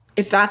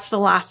 if that's the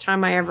last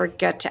time I ever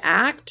get to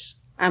act,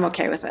 I'm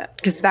okay with it.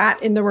 Because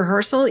that in the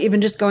rehearsal, even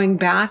just going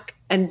back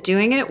and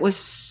doing it was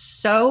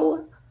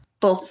so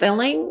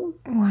fulfilling.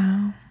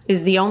 Wow.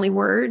 Is the only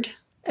word.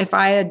 If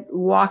I had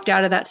walked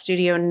out of that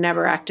studio and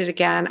never acted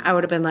again, I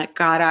would have been like,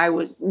 God, I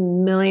was a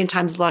million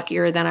times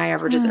luckier than I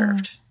ever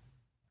deserved.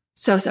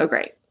 So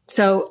great.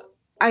 So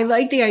I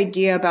like the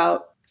idea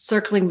about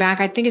circling back.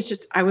 I think it's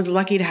just, I was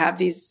lucky to have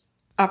these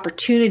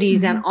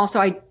opportunities. And also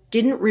I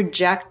didn't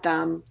reject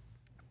them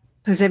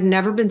because I've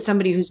never been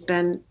somebody who's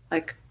been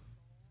like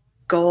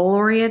goal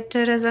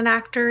oriented as an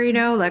actor, you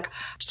know, like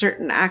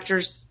certain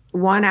actors,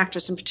 one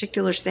actress in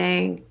particular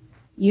saying,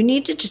 you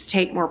need to just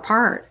take more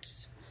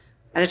parts,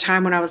 at a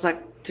time when I was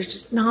like, there's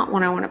just not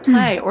one I want to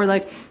play. Or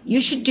like, you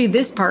should do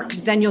this part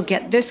because then you'll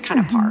get this kind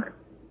of part.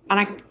 And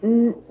I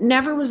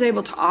never was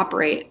able to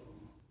operate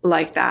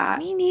like that.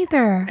 Me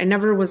neither. I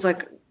never was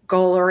like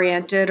goal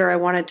oriented, or I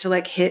wanted to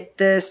like hit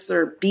this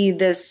or be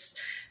this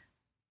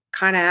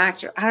kind of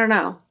actor. I don't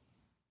know.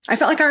 I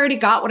felt like I already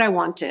got what I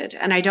wanted,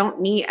 and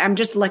I'm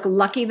just like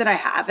lucky that I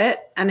have it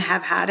and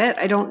have had it.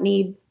 I don't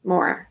need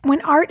more.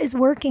 When art is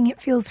working,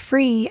 it feels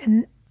free,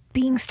 and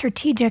being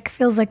strategic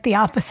feels like the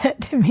opposite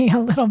to me a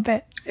little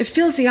bit. It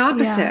feels the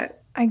opposite. Yeah,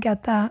 I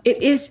get that.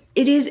 It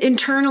is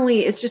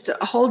internally, it's just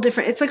a whole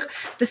different, it's like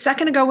the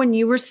second ago when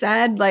you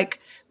said,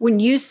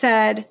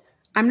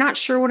 I'm not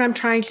sure what I'm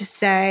trying to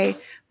say,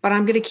 but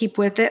I'm going to keep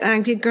with it. And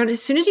I'm going to,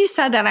 as soon as you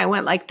said that, I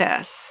went like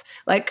this.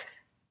 Like,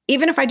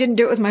 even if I didn't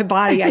do it with my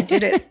body, I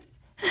did it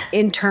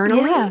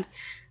internally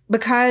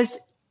because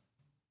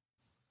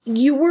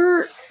you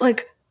were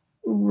like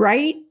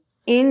right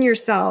in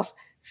yourself,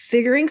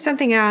 figuring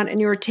something out, and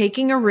you were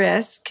taking a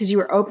risk because you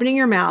were opening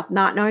your mouth,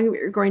 not knowing what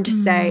you're going to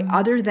say,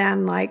 other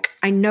than like,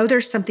 I know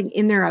there's something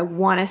in there I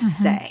want to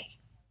say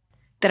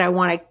that I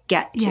want to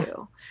get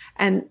to.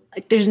 And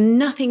like, there's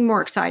nothing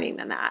more exciting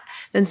than that,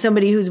 than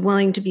somebody who's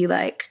willing to be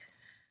like,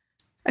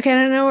 okay, I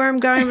don't know where I'm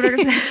going,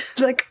 but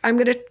like, I'm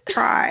going to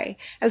try.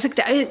 I was like,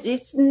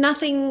 it's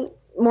nothing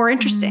more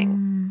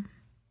interesting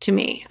to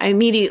me. I'm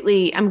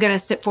going to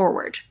sit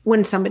forward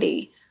when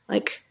somebody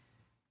like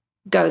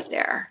goes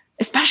there.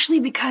 Especially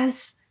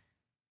because,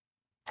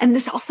 and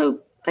this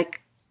also,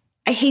 like,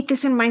 I hate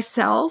this in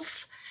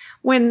myself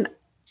when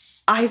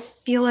I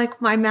feel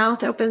like my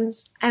mouth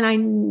opens and I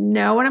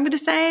know what I'm going to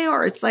say,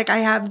 or it's like I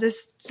have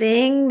this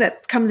thing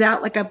that comes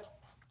out like a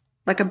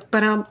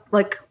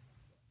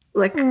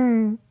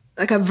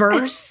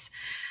verse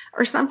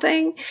or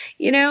something,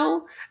 you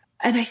know?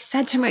 And I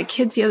said to my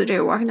kids the other day,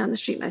 walking down the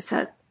street, and I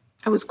said,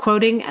 I was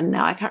quoting, and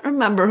now I can't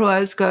remember who I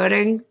was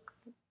quoting.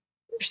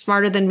 You're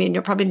smarter than me, and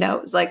you'll probably know.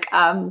 It was like,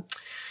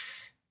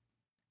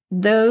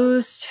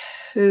 those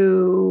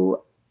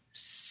who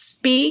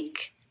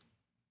speak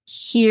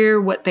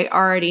hear what they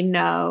already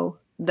know.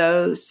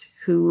 Those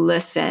who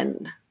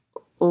listen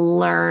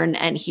learn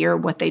and hear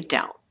what they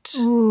don't.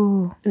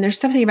 Ooh. And there's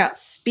something about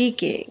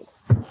speaking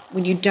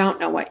when you don't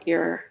know what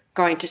you're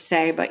going to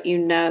say, but you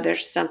know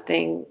there's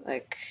something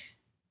like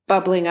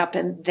bubbling up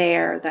in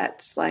there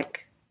that's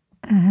like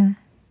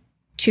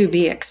to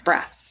be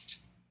expressed.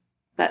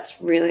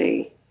 That's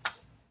really,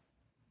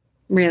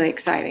 really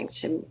exciting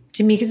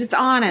to me because it's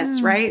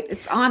honest, right?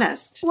 It's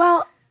honest.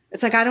 Well,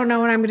 it's like, I don't know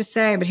what I'm going to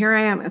say, but here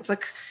I am. It's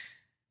like,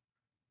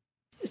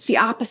 it's the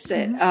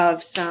opposite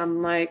of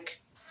some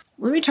like,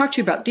 let me talk to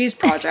you about these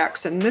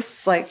projects and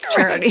this like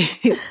charity,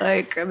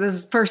 like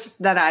this person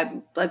that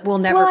I like will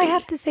never be. I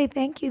have to say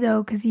thank you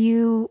though, because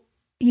you've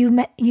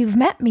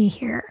met me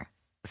here.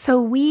 So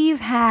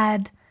we've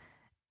had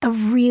a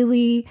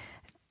really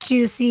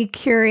juicy,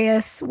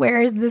 curious,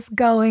 where is this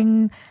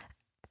going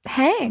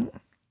hang?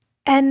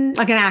 And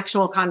like an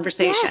actual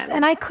conversation. Yes,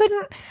 and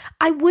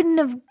I wouldn't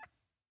have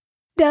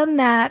done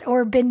that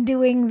or been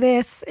doing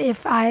this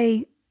if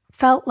I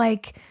felt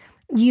like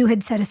you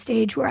had set a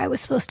stage where I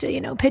was supposed to, you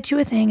know, pitch you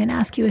a thing and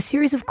ask you a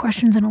series of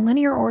questions in a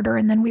linear order,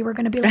 and then we were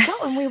going to be like,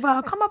 oh, and we've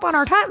come up on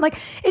our time. Like,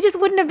 it just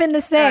wouldn't have been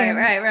the same.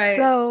 Right.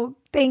 So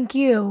thank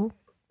you.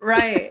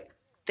 Right.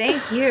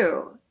 Thank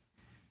you.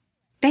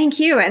 Thank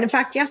you. And in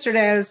fact,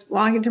 yesterday I was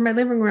walking through my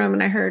living room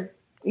and I heard,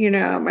 you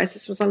know, my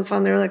sister was on the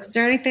phone. They were like, is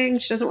there anything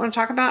she doesn't want to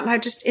talk about? And I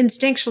just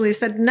instinctually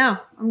said, no,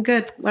 I'm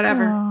good.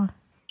 Whatever. Oh.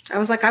 I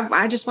was like,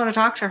 I just want to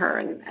talk to her.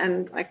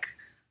 And like,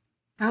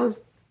 that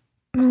was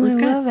I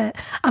good. Love it.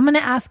 I'm going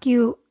to ask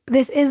you,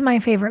 this is my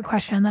favorite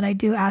question that I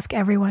do ask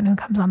everyone who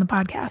comes on the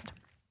podcast,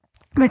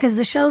 because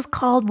the show's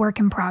called Work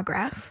in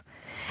Progress.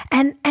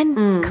 And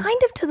kind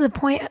of to the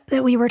point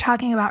that we were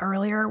talking about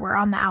earlier, where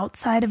on the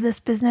outside of this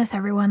business,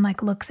 everyone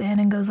like looks in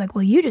and goes like,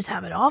 well, you just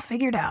have it all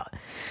figured out.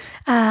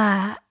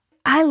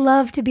 I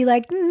love to be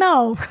like,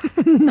 no,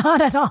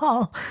 not at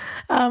all.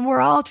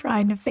 We're all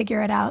trying to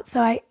figure it out.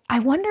 So I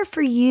wonder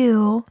for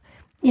you,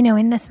 you know,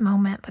 in this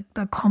moment, like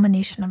the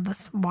culmination of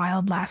this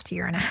wild last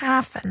year and a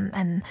half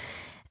and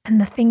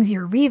the things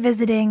you're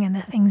revisiting and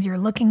the things you're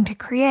looking to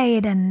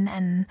create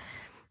and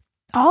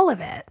all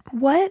of it,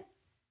 what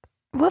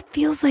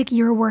feels like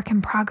your work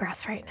in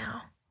progress right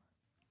now?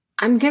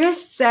 I'm going to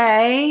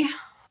say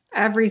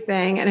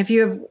everything. And if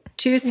you have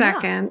 2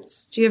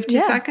 seconds, do you have 2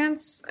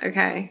 seconds?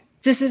 Okay.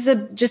 This is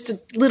just a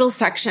little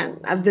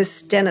section of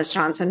this Dennis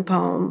Johnson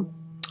poem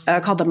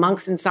called The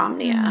Monk's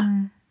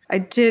Insomnia. I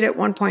did at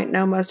one point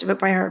know most of it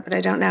by heart, but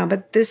I don't now.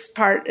 But this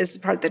part is the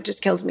part that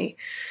just kills me.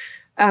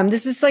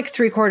 This is like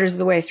 3/4 of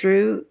the way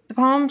through the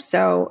poem.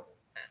 So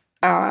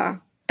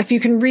if you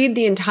can read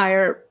the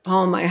entire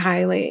poem, I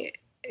highly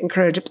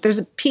encourage it. But there's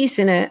a piece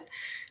in it.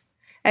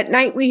 At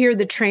night, we hear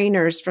the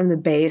trainers from the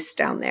base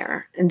down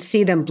there and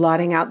see them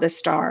blotting out the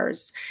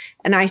stars.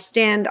 And I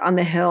stand on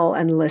the hill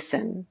and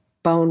listen,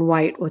 bone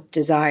white with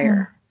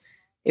desire.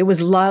 It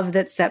was love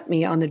that set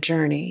me on the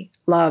journey,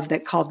 love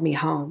that called me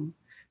home.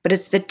 But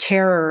it's the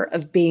terror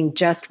of being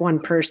just one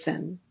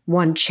person,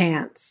 one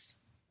chance,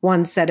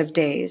 one set of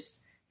days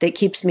that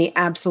keeps me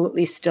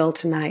absolutely still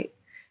tonight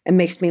and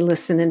makes me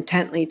listen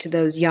intently to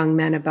those young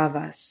men above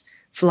us,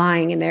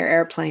 flying in their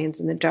airplanes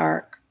in the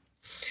dark.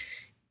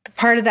 The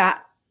part of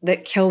that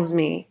kills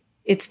me,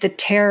 it's the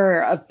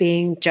terror of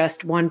being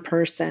just one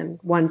person,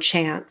 one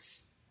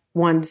chance,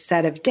 one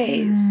set of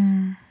days.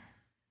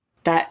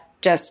 That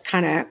just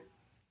kind of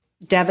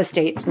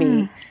devastates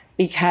me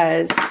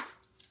because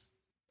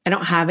I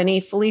don't have any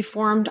fully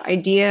formed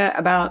idea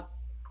about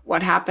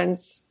what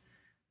happens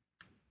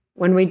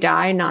when we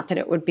die. Not that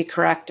it would be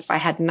correct if I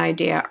had an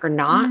idea or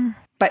not,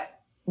 but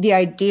the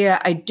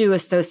idea, I do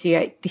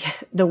associate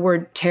the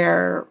word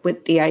terror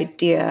with the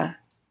idea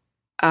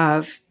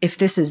of if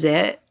this is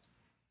it,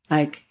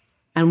 like,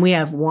 and we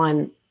have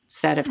one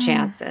set of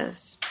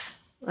chances,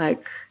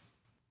 like,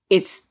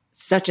 it's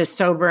such a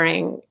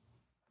sobering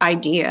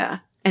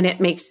idea, and it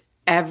makes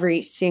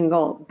every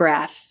single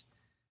breath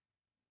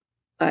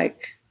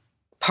like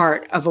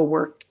part of a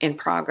work in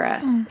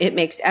progress. It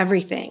makes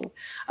everything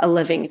a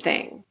living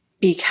thing,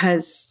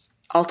 because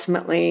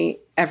ultimately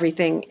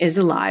everything is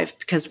alive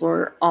because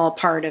we're all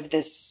part of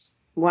this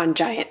one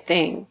giant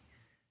thing,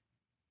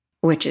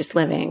 which is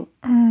living.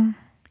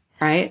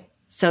 Right?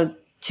 So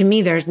to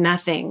me, there's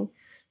nothing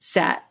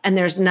set, and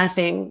there's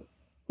nothing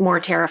more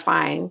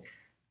terrifying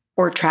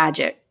or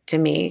tragic to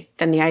me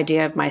than the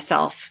idea of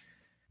myself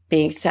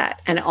being set.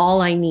 And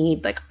all I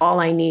need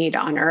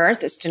on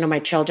earth is to know my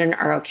children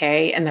are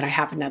okay and that I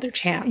have another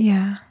chance.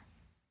 Yeah.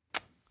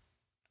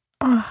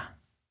 Oh,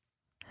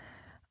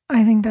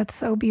 I think that's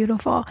so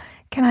beautiful.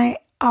 Can I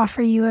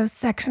offer you a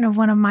section of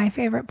one of my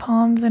favorite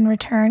poems in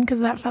return? Because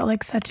that felt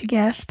like such a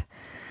gift.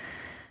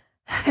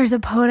 There's a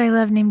poet I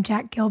love named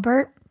Jack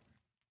Gilbert.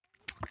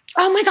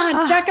 Oh my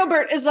God, Jack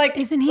Gilbert is like...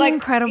 Isn't he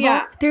incredible?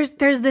 Yeah. There's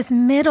this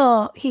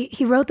middle...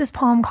 He wrote this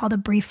poem called A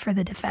Brief for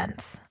the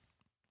Defense.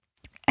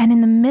 And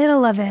in the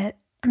middle of it,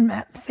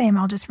 same,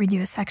 I'll just read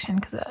you a section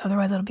because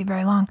otherwise it'll be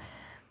very long.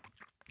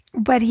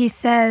 But he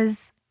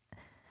says,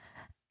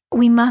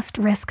 we must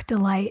risk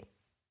delight.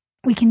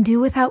 We can do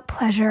without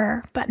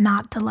pleasure, but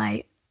not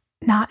delight,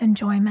 not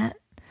enjoyment.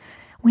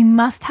 We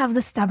must have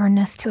the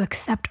stubbornness to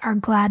accept our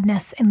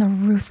gladness in the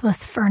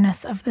ruthless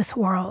furnace of this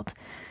world.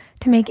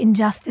 To make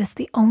injustice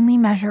the only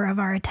measure of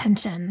our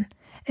attention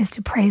is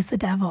to praise the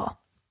devil.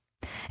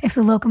 If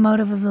the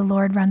locomotive of the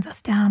Lord runs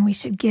us down, we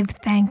should give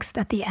thanks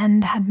that the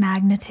end had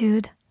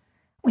magnitude.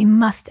 We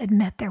must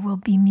admit there will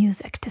be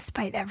music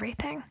despite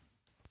everything.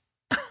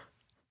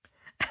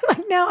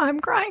 Like now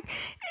I'm crying.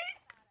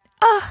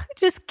 It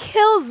just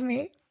kills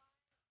me.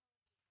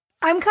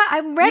 I'm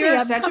ready.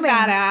 You're such a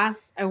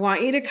badass. I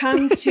want you to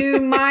come to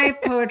my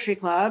poetry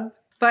club.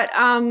 But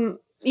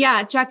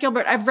yeah, Jack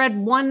Gilbert. I've read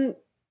one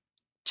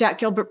Jack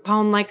Gilbert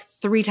poem like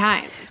 3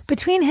 times.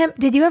 Between him,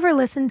 did you ever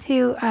listen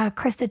to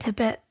Krista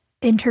Tippett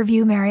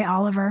interview Mary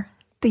Oliver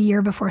the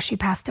year before she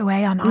passed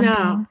away on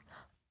Being?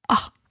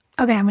 Oh,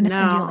 okay. I'm going to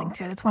send you a link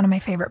to it. It's one of my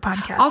favorite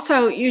podcasts.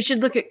 Also, you should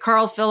look at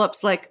Carl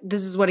Phillips. Like,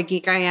 This Is What a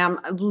Geek I Am.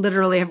 I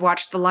literally have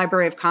watched the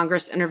Library of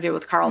Congress interview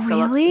with Carl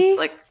Phillips. It's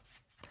like,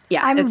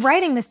 yeah. I'm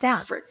writing this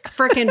down.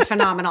 Freaking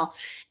phenomenal.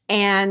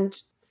 And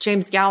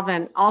James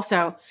Galvin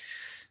also.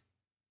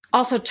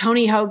 Also,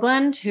 Tony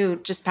Hoagland, who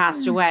just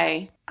passed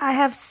away. I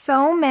have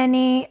so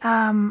many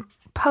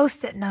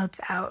Post-it notes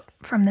out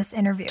from this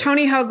interview.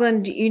 Tony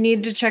Hoagland, you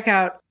need to check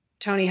out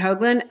Tony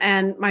Hoagland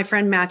and my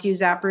friend Matthew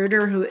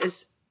Zapruder, who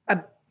is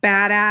a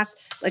badass.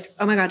 Like,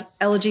 oh my God,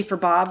 Elegy for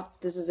Bob.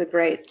 This is a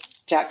great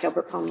Jack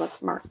Gilbert poem.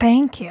 Look, Mark.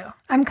 Thank you.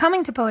 I'm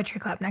coming to Poetry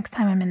Club next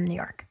time I'm in New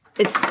York.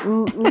 It's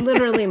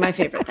literally my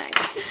favorite thing.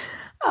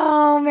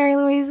 Oh, Mary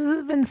Louise, this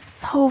has been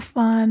so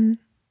fun.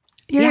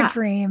 You're a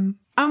dream.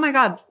 Oh my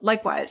God,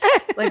 likewise.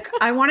 Like,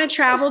 I want to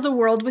travel the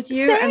world with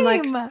you and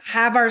like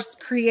have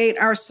create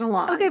our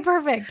salons. Okay,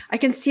 perfect. I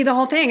can see the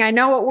whole thing. I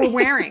know what we're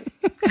wearing.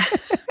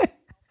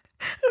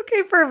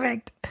 Okay,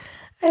 perfect.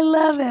 I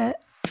love it.